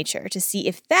rights of nature to see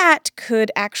if that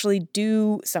could actually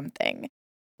do something.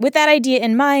 With that idea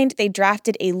in mind, they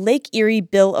drafted a Lake Erie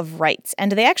Bill of Rights,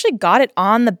 and they actually got it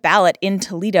on the ballot in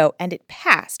Toledo, and it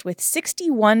passed with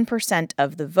 61%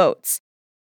 of the votes.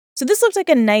 So this looks like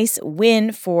a nice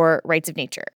win for rights of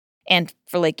nature and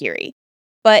for Lake Erie,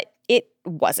 but it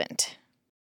wasn't.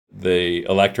 The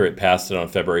electorate passed it on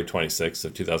February 26th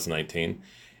of 2019.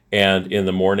 And in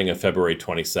the morning of February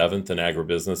 27th, an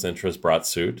agribusiness interest brought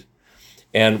suit.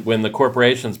 And when the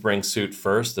corporations bring suit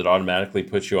first, it automatically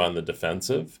puts you on the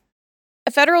defensive.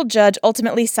 A federal judge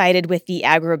ultimately sided with the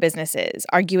agribusinesses,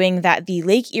 arguing that the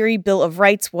Lake Erie Bill of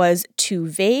Rights was too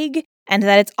vague and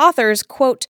that its authors,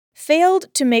 quote,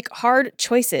 failed to make hard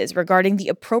choices regarding the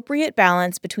appropriate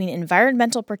balance between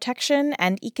environmental protection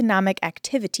and economic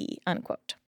activity,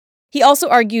 unquote. He also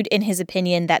argued in his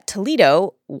opinion that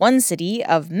Toledo, one city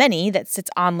of many that sits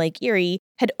on Lake Erie,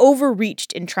 had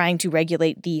overreached in trying to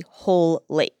regulate the whole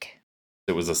lake.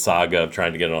 It was a saga of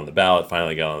trying to get it on the ballot,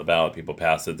 finally got on the ballot, people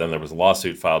passed it. Then there was a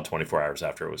lawsuit filed 24 hours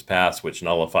after it was passed, which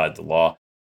nullified the law.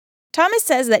 Thomas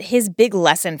says that his big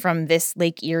lesson from this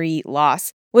Lake Erie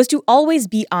loss was to always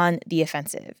be on the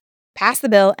offensive. Pass the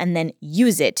bill and then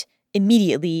use it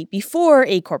immediately before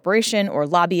a corporation or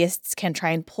lobbyists can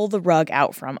try and pull the rug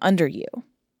out from under you.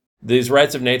 These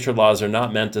rights of nature laws are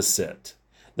not meant to sit.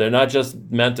 They're not just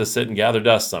meant to sit and gather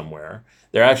dust somewhere.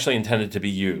 They're actually intended to be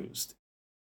used.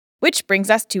 Which brings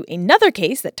us to another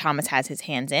case that Thomas has his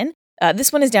hands in.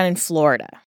 This one is down in Florida.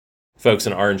 Folks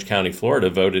in Orange County, Florida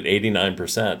voted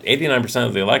 89%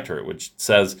 of the electorate, which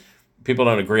says people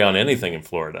don't agree on anything in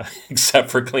Florida except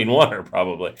for clean water,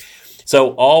 probably.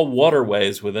 So all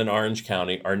waterways within Orange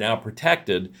County are now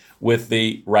protected with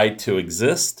the right to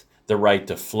exist, the right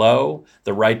to flow,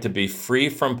 the right to be free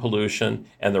from pollution,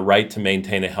 and the right to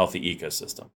maintain a healthy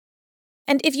ecosystem.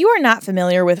 And if you are not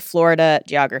familiar with Florida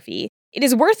geography, it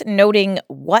is worth noting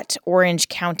what Orange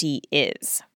County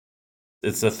is.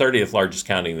 It's the 30th largest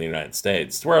county in the United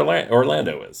States. It's where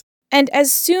Orlando is. And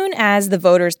as soon as the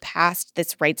voters passed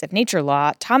this rights of nature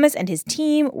law, Thomas and his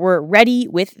team were ready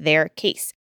with their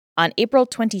case. On April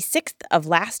 26th of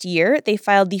last year, they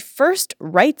filed the first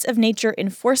rights of nature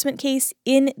enforcement case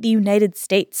in the United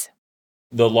States.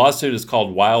 The lawsuit is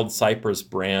called Wild Cypress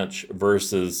Branch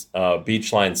versus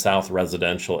Beachline South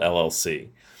Residential LLC.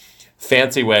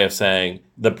 Fancy way of saying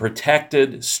the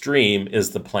protected stream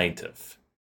is the plaintiff.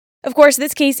 Of course,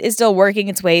 this case is still working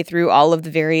its way through all of the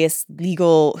various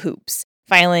legal hoops.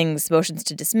 Filings, motions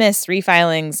to dismiss,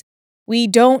 refilings. We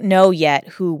don't know yet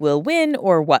who will win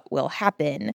or what will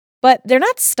happen. But they're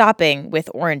not stopping with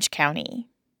Orange County.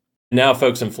 Now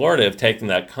folks in Florida have taken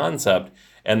that concept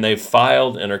and they've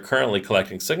filed and are currently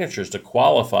collecting signatures to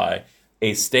qualify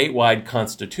a statewide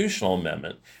constitutional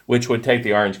amendment, which would take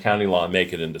the Orange County law and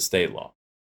make it into state law.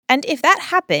 And if that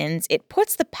happens, it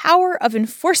puts the power of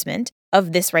enforcement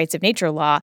of this rights of nature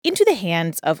law into the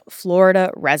hands of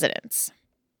Florida residents.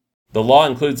 The law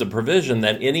includes a provision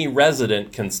that any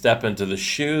resident can step into the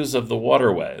shoes of the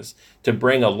waterways to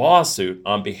bring a lawsuit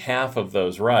on behalf of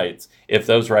those rights if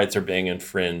those rights are being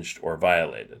infringed or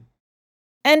violated.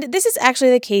 And this is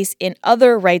actually the case in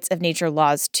other rights of nature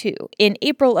laws, too. In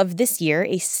April of this year,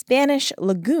 a Spanish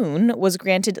lagoon was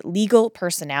granted legal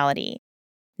personality.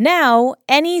 Now,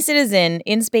 any citizen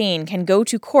in Spain can go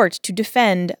to court to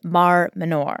defend Mar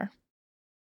Menor.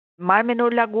 Mar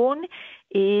Menor Lagoon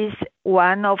is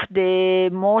one of the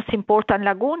most important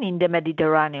lagoons in the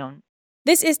Mediterranean.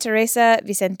 This is Teresa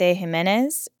Vicente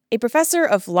Jimenez, a professor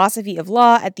of philosophy of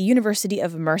law at the University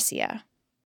of Murcia.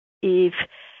 If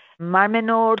Mar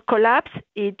Menor collapse,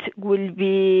 it will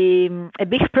be a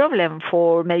big problem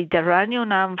for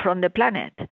Mediterranean and from the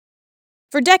planet.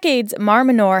 For decades, Mar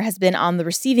Menor has been on the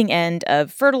receiving end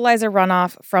of fertilizer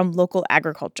runoff from local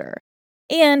agriculture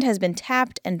and has been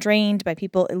tapped and drained by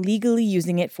people illegally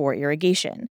using it for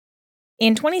irrigation.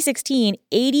 In 2016,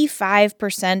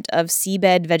 85% of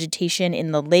seabed vegetation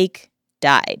in the lake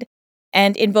died.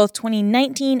 And in both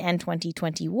 2019 and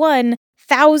 2021,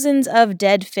 thousands of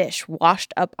dead fish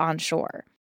washed up on shore.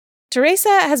 Teresa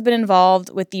has been involved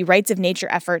with the rights of nature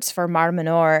efforts for Mar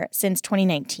Menor since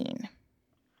 2019.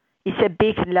 It's a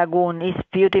big lagoon. It's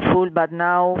beautiful, but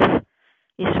now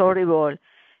it's horrible.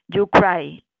 You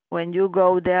cry. When you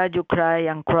go there, you cry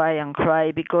and cry and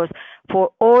cry because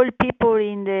for all people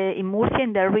in Murcia,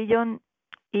 in the region,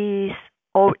 is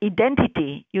our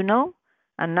identity, you know?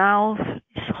 And now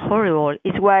it's horrible.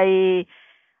 It's why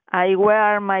I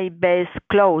wear my best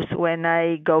clothes when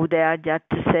I go there just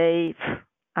to say,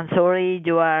 I'm sorry,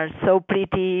 you are so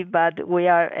pretty, but we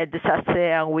are a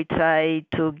disaster and we try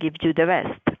to give you the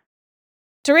best.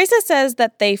 Teresa says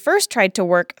that they first tried to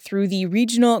work through the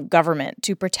regional government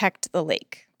to protect the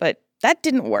lake, but that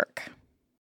didn't work.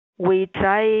 We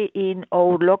try in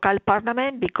our local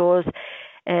parliament because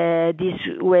this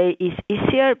way is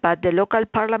easier, but the local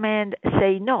parliament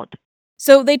say no.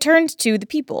 So they turned to the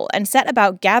people and set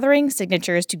about gathering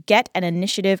signatures to get an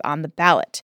initiative on the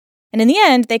ballot. And in the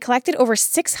end, they collected over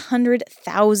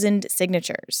 600,000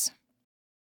 signatures.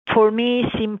 For me,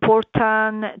 it's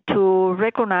important to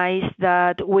recognize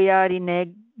that we are in a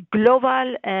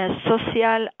global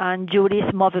social and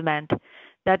justice movement,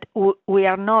 that we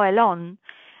are not alone.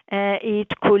 It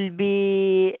could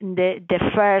be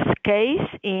the first case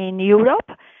in Europe,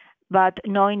 but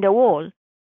not in the world.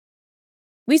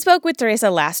 We spoke with Teresa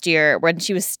last year when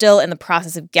she was still in the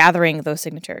process of gathering those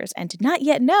signatures and did not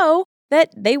yet know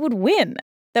that they would win,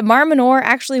 that Mar Menor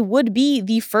actually would be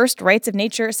the first rights of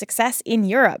nature success in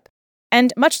Europe.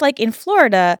 And much like in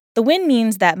Florida, the win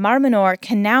means that Mar Menor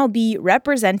can now be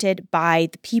represented by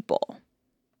the people.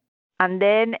 And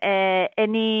then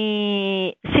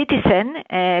any citizen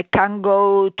can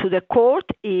go to the court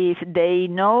if they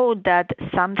know that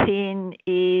something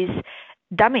is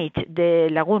damaged the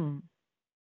lagoon.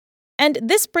 And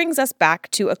this brings us back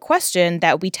to a question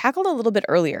that we tackled a little bit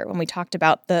earlier when we talked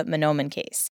about the Mahnomen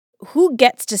case. Who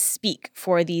gets to speak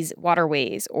for these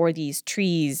waterways or these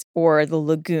trees or the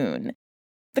lagoon?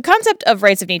 The concept of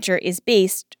rights of nature is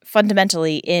based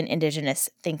fundamentally in indigenous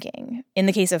thinking. In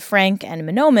the case of Frank and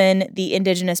Mahnomen, the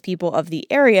indigenous people of the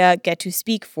area get to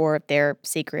speak for their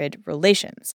sacred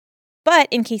relations. But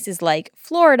in cases like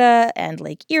Florida and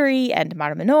Lake Erie and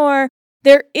Mar Menor,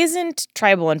 there isn't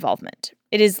tribal involvement.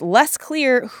 It is less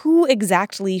clear who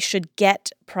exactly should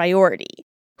get priority,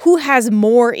 who has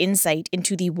more insight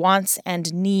into the wants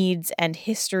and needs and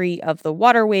history of the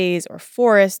waterways or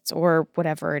forests or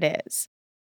whatever it is.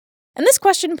 And this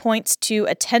question points to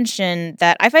a tension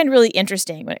that I find really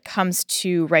interesting when it comes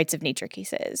to rights of nature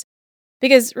cases.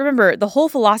 Because remember, the whole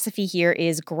philosophy here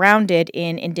is grounded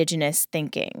in indigenous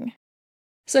thinking.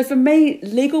 So for me,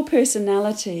 legal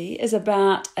personality is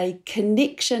about a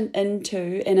connection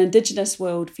into an Indigenous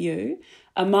worldview,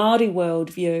 a Māori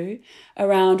worldview,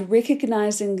 around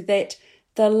recognising that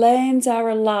the lands are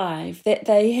alive, that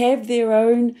they have their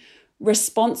own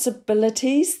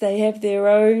responsibilities, they have their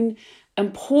own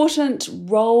important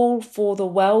role for the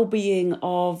well-being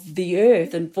of the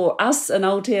earth and for us in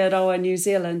Aotearoa, New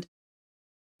Zealand.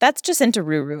 That's Jacinta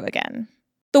Ruru again.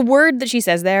 The word that she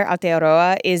says there,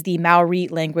 Aotearoa, is the Maori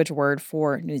language word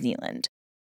for New Zealand.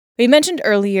 We mentioned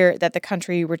earlier that the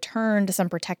country returned some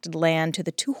protected land to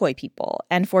the Tūhoe people,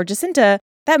 and for Jacinta,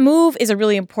 that move is a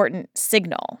really important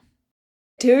signal.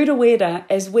 Te Urewera,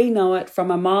 as we know it from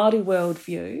a Māori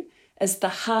worldview, is the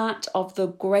heart of the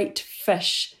great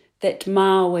fish that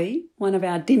Maui, one of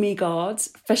our demigods,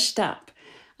 fished up.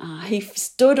 He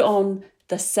stood on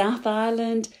the South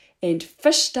Island and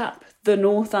fished up the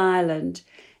North Island.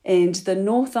 And the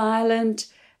North Island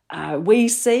we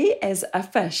see as a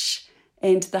fish.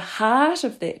 And the heart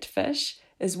of that fish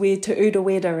is where Te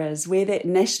Urewera is, where that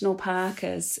national park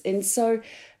is. And so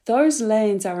those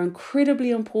lands are incredibly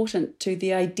important to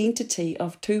the identity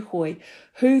of Tūhoe.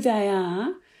 Who they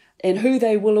are and who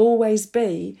they will always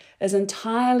be is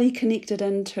entirely connected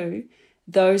into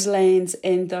those lands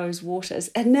and those waters.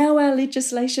 And now our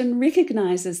legislation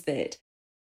recognises that.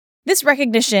 This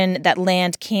recognition that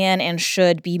land can and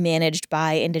should be managed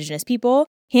by Indigenous people,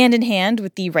 hand in hand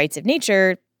with the rights of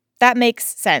nature, that makes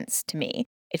sense to me.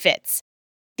 It fits.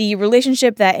 The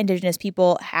relationship that Indigenous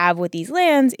people have with these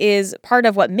lands is part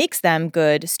of what makes them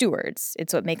good stewards.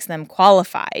 It's what makes them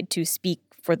qualified to speak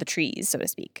for the trees, so to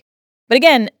speak. But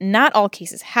again, not all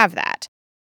cases have that.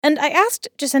 And I asked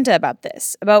Jacinta about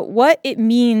this, about what it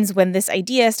means when this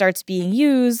idea starts being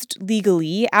used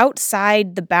legally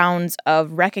outside the bounds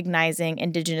of recognizing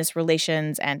Indigenous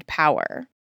relations and power.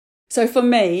 So for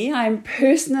me, I'm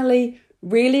personally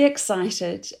really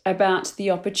excited about the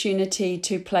opportunity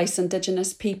to place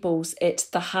Indigenous peoples at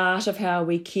the heart of how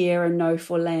we care and know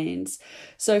for lands.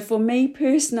 So for me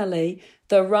personally,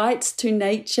 the rights to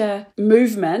nature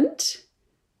movement,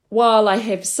 while I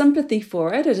have sympathy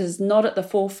for it, it is not at the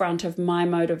forefront of my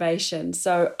motivation.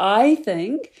 So I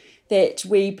think that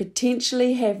we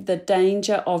potentially have the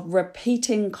danger of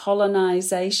repeating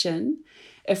colonisation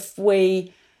if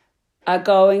we are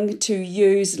going to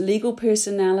use legal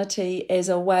personality as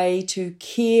a way to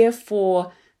care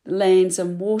for lands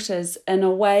and waters in a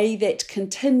way that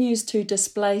continues to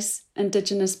displace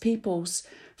Indigenous peoples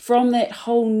from that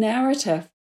whole narrative.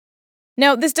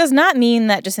 Now, this does not mean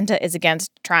that Jacinta is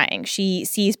against trying. She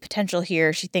sees potential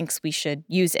here. She thinks we should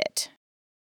use it.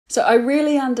 So I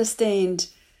really understand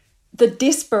the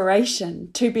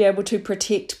desperation to be able to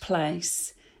protect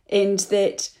place and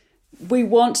that we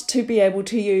want to be able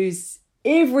to use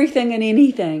everything and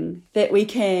anything that we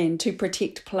can to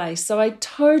protect place. So I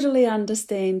totally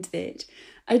understand that.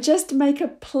 I just make a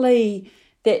plea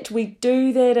that we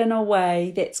do that in a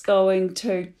way that's going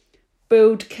to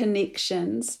build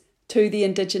connections to the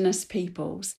Indigenous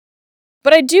peoples.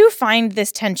 But I do find this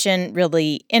tension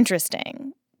really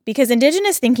interesting, because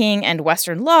Indigenous thinking and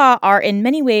Western law are in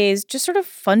many ways just sort of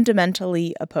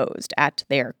fundamentally opposed at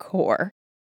their core.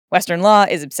 Western law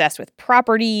is obsessed with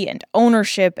property and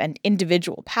ownership and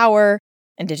individual power.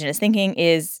 Indigenous thinking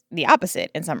is the opposite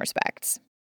in some respects.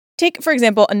 Take, for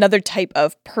example, another type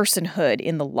of personhood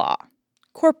in the law,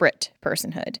 corporate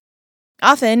personhood.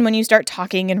 Often, when you start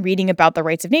talking and reading about the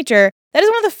rights of nature, that is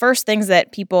one of the first things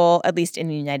that people, at least in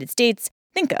the United States,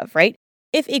 think of, right?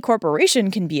 If a corporation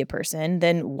can be a person,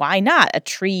 then why not a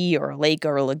tree or a lake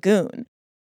or a lagoon?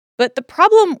 But the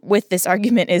problem with this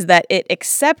argument is that it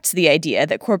accepts the idea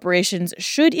that corporations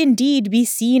should indeed be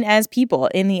seen as people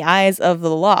in the eyes of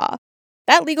the law.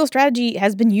 That legal strategy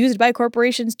has been used by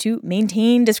corporations to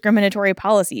maintain discriminatory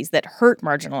policies that hurt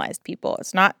marginalized people.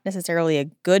 It's not necessarily a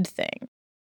good thing.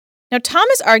 Now,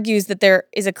 Thomas argues that there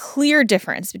is a clear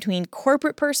difference between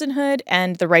corporate personhood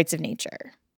and the rights of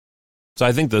nature. So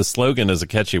I think the slogan is a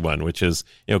catchy one, which is,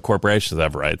 corporations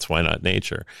have rights, why not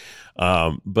nature?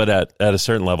 But at a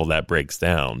certain level, that breaks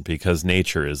down because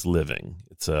nature is living.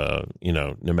 It's, no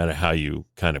matter how you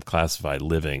kind of classify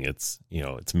living, it's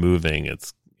moving,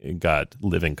 it's got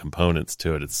living components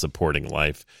to it, it's supporting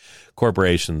life.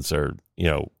 Corporations are,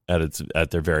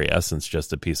 at their very essence,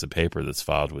 just a piece of paper that's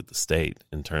filed with the state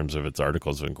in terms of its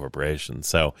articles of incorporation.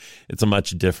 So it's a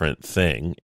much different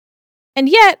thing. And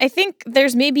yet, I think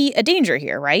there's maybe a danger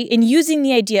here, right? In using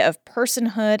the idea of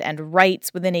personhood and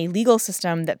rights within a legal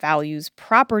system that values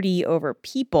property over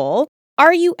people,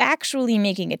 are you actually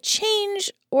making a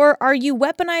change, or are you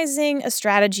weaponizing a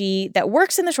strategy that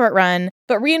works in the short run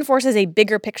but reinforces a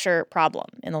bigger picture problem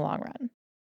in the long run?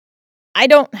 I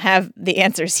don't have the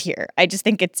answers here. I just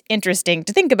think it's interesting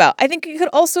to think about. I think it could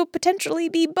also potentially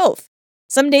be both.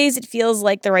 Some days it feels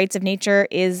like the rights of nature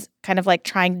is kind of like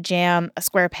trying to jam a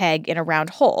square peg in a round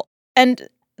hole. And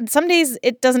some days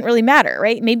it doesn't really matter,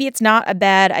 right? Maybe it's not a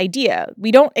bad idea.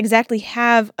 We don't exactly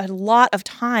have a lot of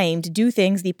time to do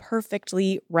things the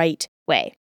perfectly right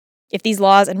way. If these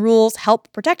laws and rules help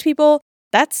protect people,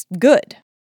 that's good.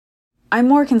 I'm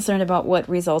more concerned about what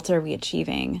results are we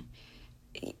achieving.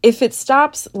 If it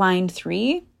stops line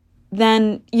 3,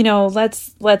 then,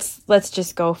 let's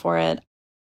just go for it.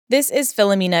 This is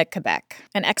Philomena Quebec,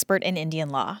 an expert in Indian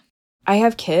law. I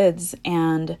have kids,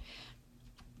 and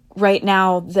right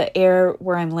now the air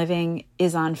where I'm living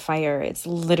is on fire. It's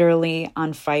literally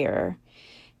on fire.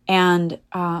 And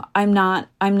I'm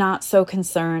not so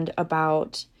concerned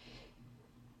about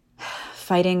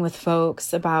fighting with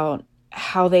folks about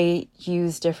how they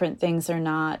use different things or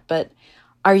not, but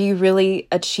are you really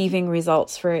achieving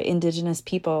results for Indigenous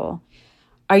people?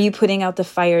 Are you putting out the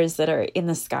fires that are in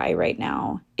the sky right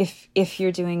now? If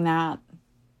you're doing that,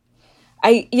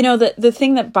 the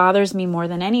thing that bothers me more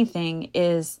than anything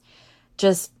is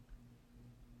just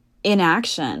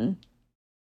inaction.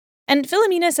 And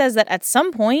Philomena says that at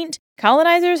some point,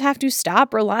 colonizers have to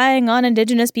stop relying on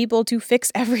Indigenous people to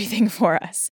fix everything for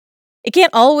us. It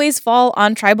can't always fall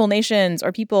on tribal nations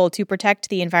or people to protect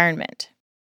the environment.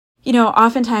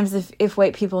 Oftentimes if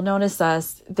white people notice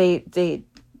us, they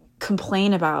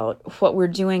complain about what we're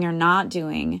doing or not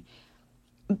doing.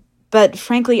 But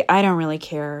frankly, I don't really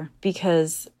care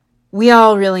because we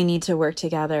all really need to work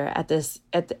together at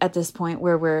this point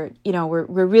where we're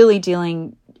really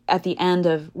dealing at the end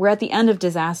of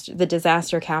the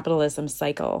disaster capitalism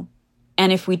cycle.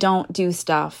 And if we don't do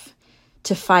stuff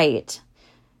to fight,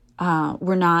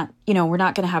 we're not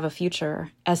going to have a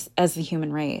future as the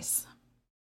human race.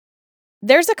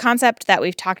 There's a concept that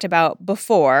we've talked about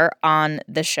before on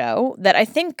the show that I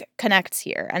think connects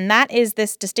here, and that is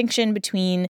this distinction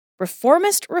between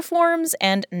reformist reforms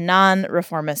and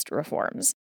non-reformist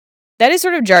reforms. That is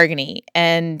sort of jargony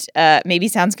and maybe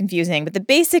sounds confusing, but the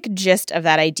basic gist of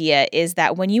that idea is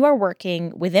that when you are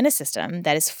working within a system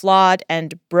that is flawed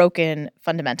and broken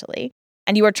fundamentally,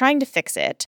 and you are trying to fix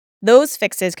it, those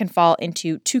fixes can fall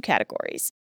into two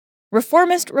categories.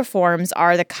 Reformist reforms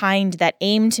are the kind that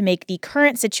aim to make the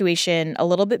current situation a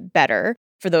little bit better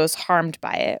for those harmed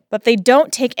by it, but they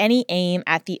don't take any aim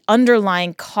at the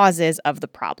underlying causes of the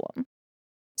problem.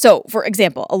 So, for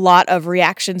example, a lot of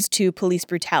reactions to police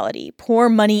brutality pour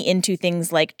money into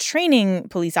things like training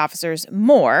police officers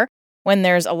more when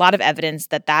there's a lot of evidence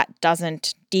that that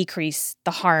doesn't decrease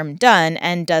the harm done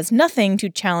and does nothing to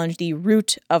challenge the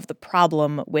root of the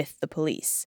problem with the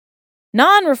police.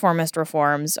 Non-reformist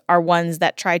reforms are ones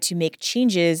that try to make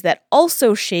changes that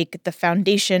also shake the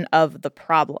foundation of the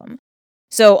problem.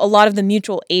 So a lot of the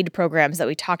mutual aid programs that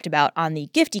we talked about on the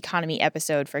gift economy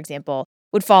episode, for example,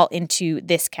 would fall into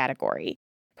this category.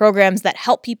 Programs that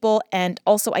help people and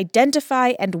also identify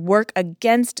and work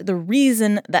against the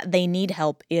reason that they need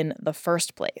help in the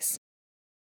first place.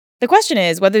 The question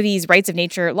is whether these rights of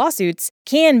nature lawsuits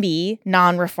can be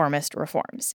non-reformist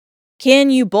reforms.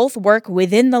 Can you both work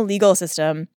within the legal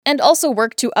system and also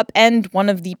work to upend one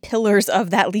of the pillars of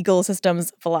that legal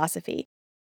system's philosophy?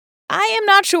 I am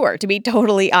not sure, to be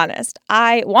totally honest.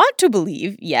 I want to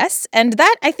believe, yes, and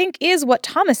that, I think, is what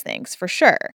Thomas thinks, for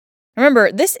sure. Remember,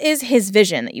 this is his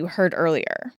vision that you heard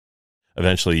earlier.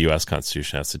 Eventually, the U.S.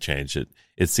 Constitution has to change.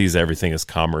 It sees everything as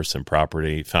commerce and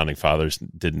property. Founding fathers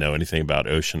didn't know anything about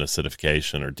ocean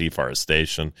acidification or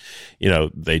deforestation.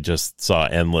 They just saw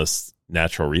endless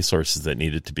natural resources that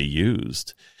needed to be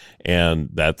used. And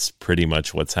that's pretty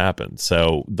much what's happened.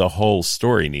 So the whole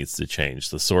story needs to change.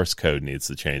 The source code needs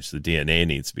to change. The DNA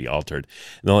needs to be altered.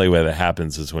 And the only way that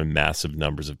happens is when massive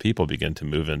numbers of people begin to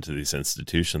move into these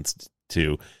institutions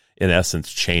to, in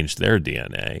essence, change their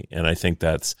DNA. And I think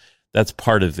that's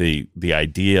part of the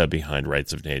idea behind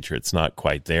Rights of Nature. It's not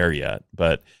quite there yet,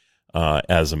 but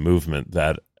as a movement,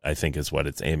 that I think is what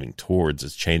it's aiming towards,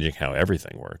 is changing how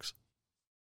everything works.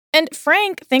 And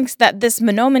Frank thinks that this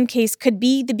Mahnomen case could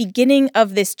be the beginning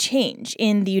of this change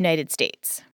in the United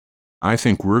States. I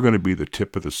think we're going to be the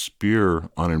tip of the spear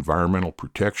on environmental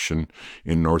protection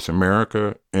in North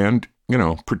America and,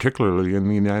 particularly in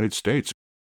the United States.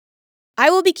 I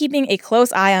will be keeping a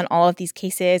close eye on all of these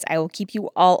cases. I will keep you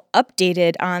all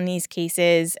updated on these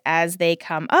cases as they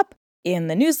come up in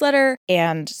the newsletter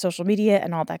and social media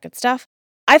and all that good stuff.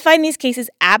 I find these cases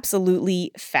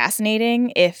absolutely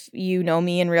fascinating. If you know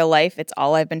me in real life, it's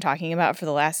all I've been talking about for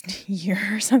the last year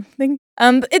or something.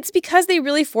 It's because they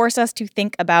really force us to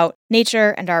think about nature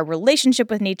and our relationship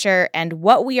with nature and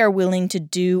what we are willing to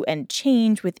do and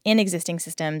change within existing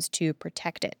systems to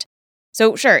protect it.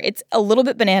 So sure, it's a little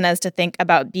bit bananas to think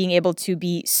about being able to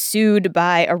be sued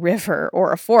by a river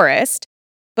or a forest.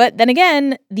 But then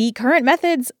again, the current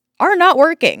methods are not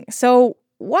working. So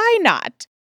why not?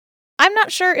 I'm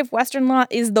not sure if Western law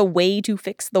is the way to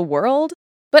fix the world,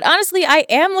 but honestly, I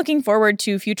am looking forward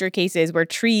to future cases where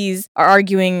trees are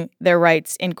arguing their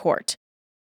rights in court.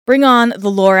 Bring on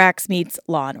the Lorax meets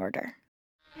Law and Order.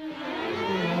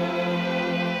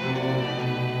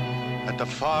 At the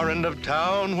far end of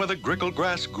town where the grickle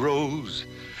grass grows,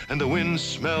 and the wind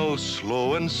smells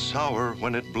slow and sour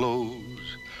when it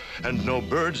blows, and no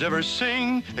birds ever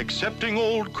sing excepting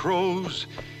old crows,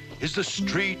 is the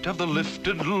street of the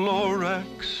lifted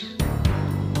Lorax.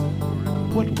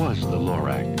 What was the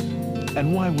Lorax?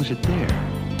 And why was it there?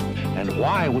 And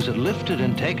why was it lifted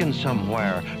and taken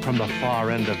somewhere from the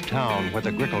far end of town where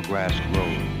the grickle grass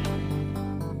grows?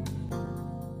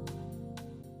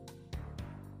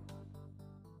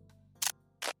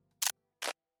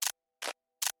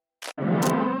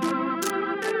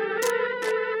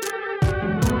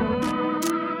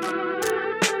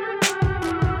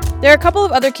 There are a couple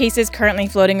of other cases currently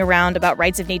floating around about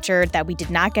rights of nature that we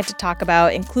did not get to talk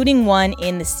about, including one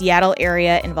in the Seattle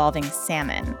area involving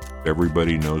salmon.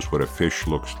 Everybody knows what a fish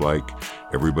looks like.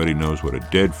 Everybody knows what a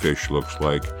dead fish looks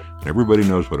like. And everybody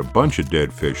knows what a bunch of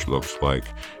dead fish looks like.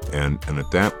 And at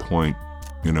that point,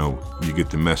 you get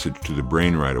the message to the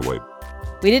brain right away.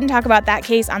 We didn't talk about that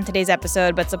case on today's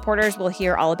episode, but supporters will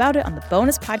hear all about it on the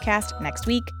bonus podcast next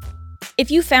week. If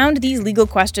you found these legal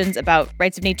questions about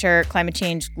rights of nature, climate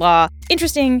change, law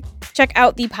interesting, check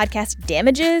out the podcast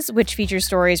Damages, which features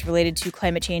stories related to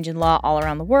climate change and law all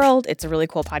around the world. It's a really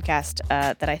cool podcast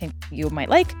that I think you might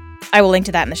like. I will link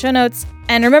to that in the show notes.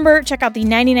 And remember, check out the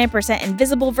 99%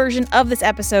 Invisible version of this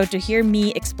episode to hear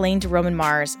me explain to Roman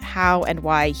Mars how and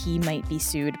why he might be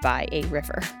sued by a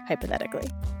river, hypothetically.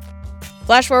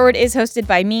 Flash Forward is hosted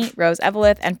by me, Rose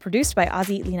Eveleth, and produced by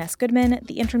Ozzy Linas Goodman.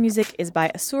 The intro music is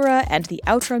by Asura, and the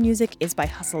outro music is by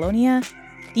Hustleonia.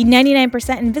 The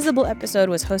 99% Invisible episode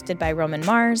was hosted by Roman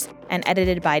Mars and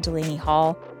edited by Delaney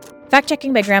Hall.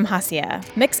 Fact-checking by Graham Hasia.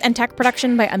 Mix and tech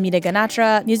production by Amita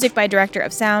Ganatra. Music by Director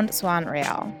of Sound, Swan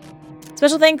Real.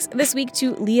 Special thanks this week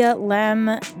to Leah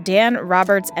Lem, Dan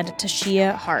Roberts, and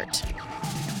Tashia Hart.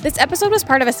 This episode was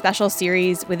part of a special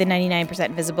series within 99%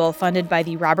 Invisible funded by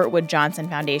the Robert Wood Johnson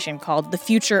Foundation called The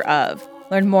Future Of.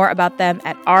 Learn more about them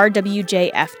at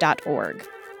rwjf.org.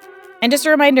 And just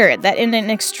a reminder that in an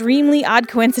extremely odd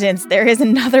coincidence, there is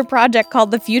another project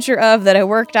called The Future Of that I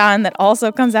worked on that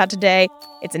also comes out today.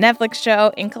 It's a Netflix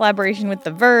show in collaboration with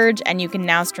The Verge, and you can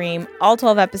now stream all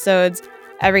 12 episodes,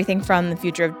 everything from the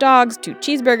future of dogs to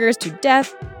cheeseburgers to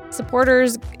death.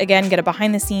 Supporters, again, get a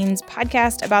behind-the-scenes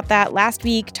podcast about that last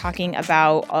week, talking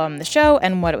about the show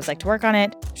and what it was like to work on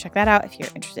it. Check that out if you're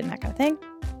interested in that kind of thing.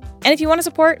 And if you want to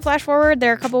support Flash Forward, there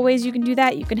are a couple ways you can do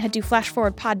that. You can head to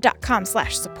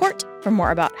flashforwardpod.com/support for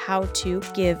more about how to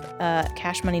give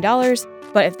cash money dollars.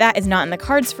 But if that is not in the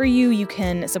cards for you, you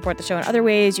can support the show in other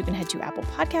ways. You can head to Apple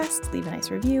Podcasts, leave a nice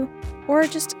review, or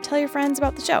just tell your friends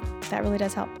about the show. That really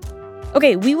does help.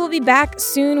 Okay, we will be back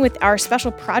soon with our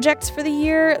special projects for the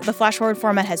year. The Flash Forward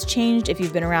format has changed. If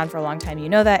you've been around for a long time, you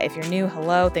know that. If you're new,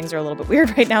 hello. Things are a little bit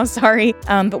weird right now, sorry.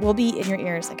 But we'll be in your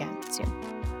ears again soon.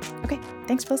 Okay,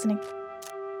 thanks for listening.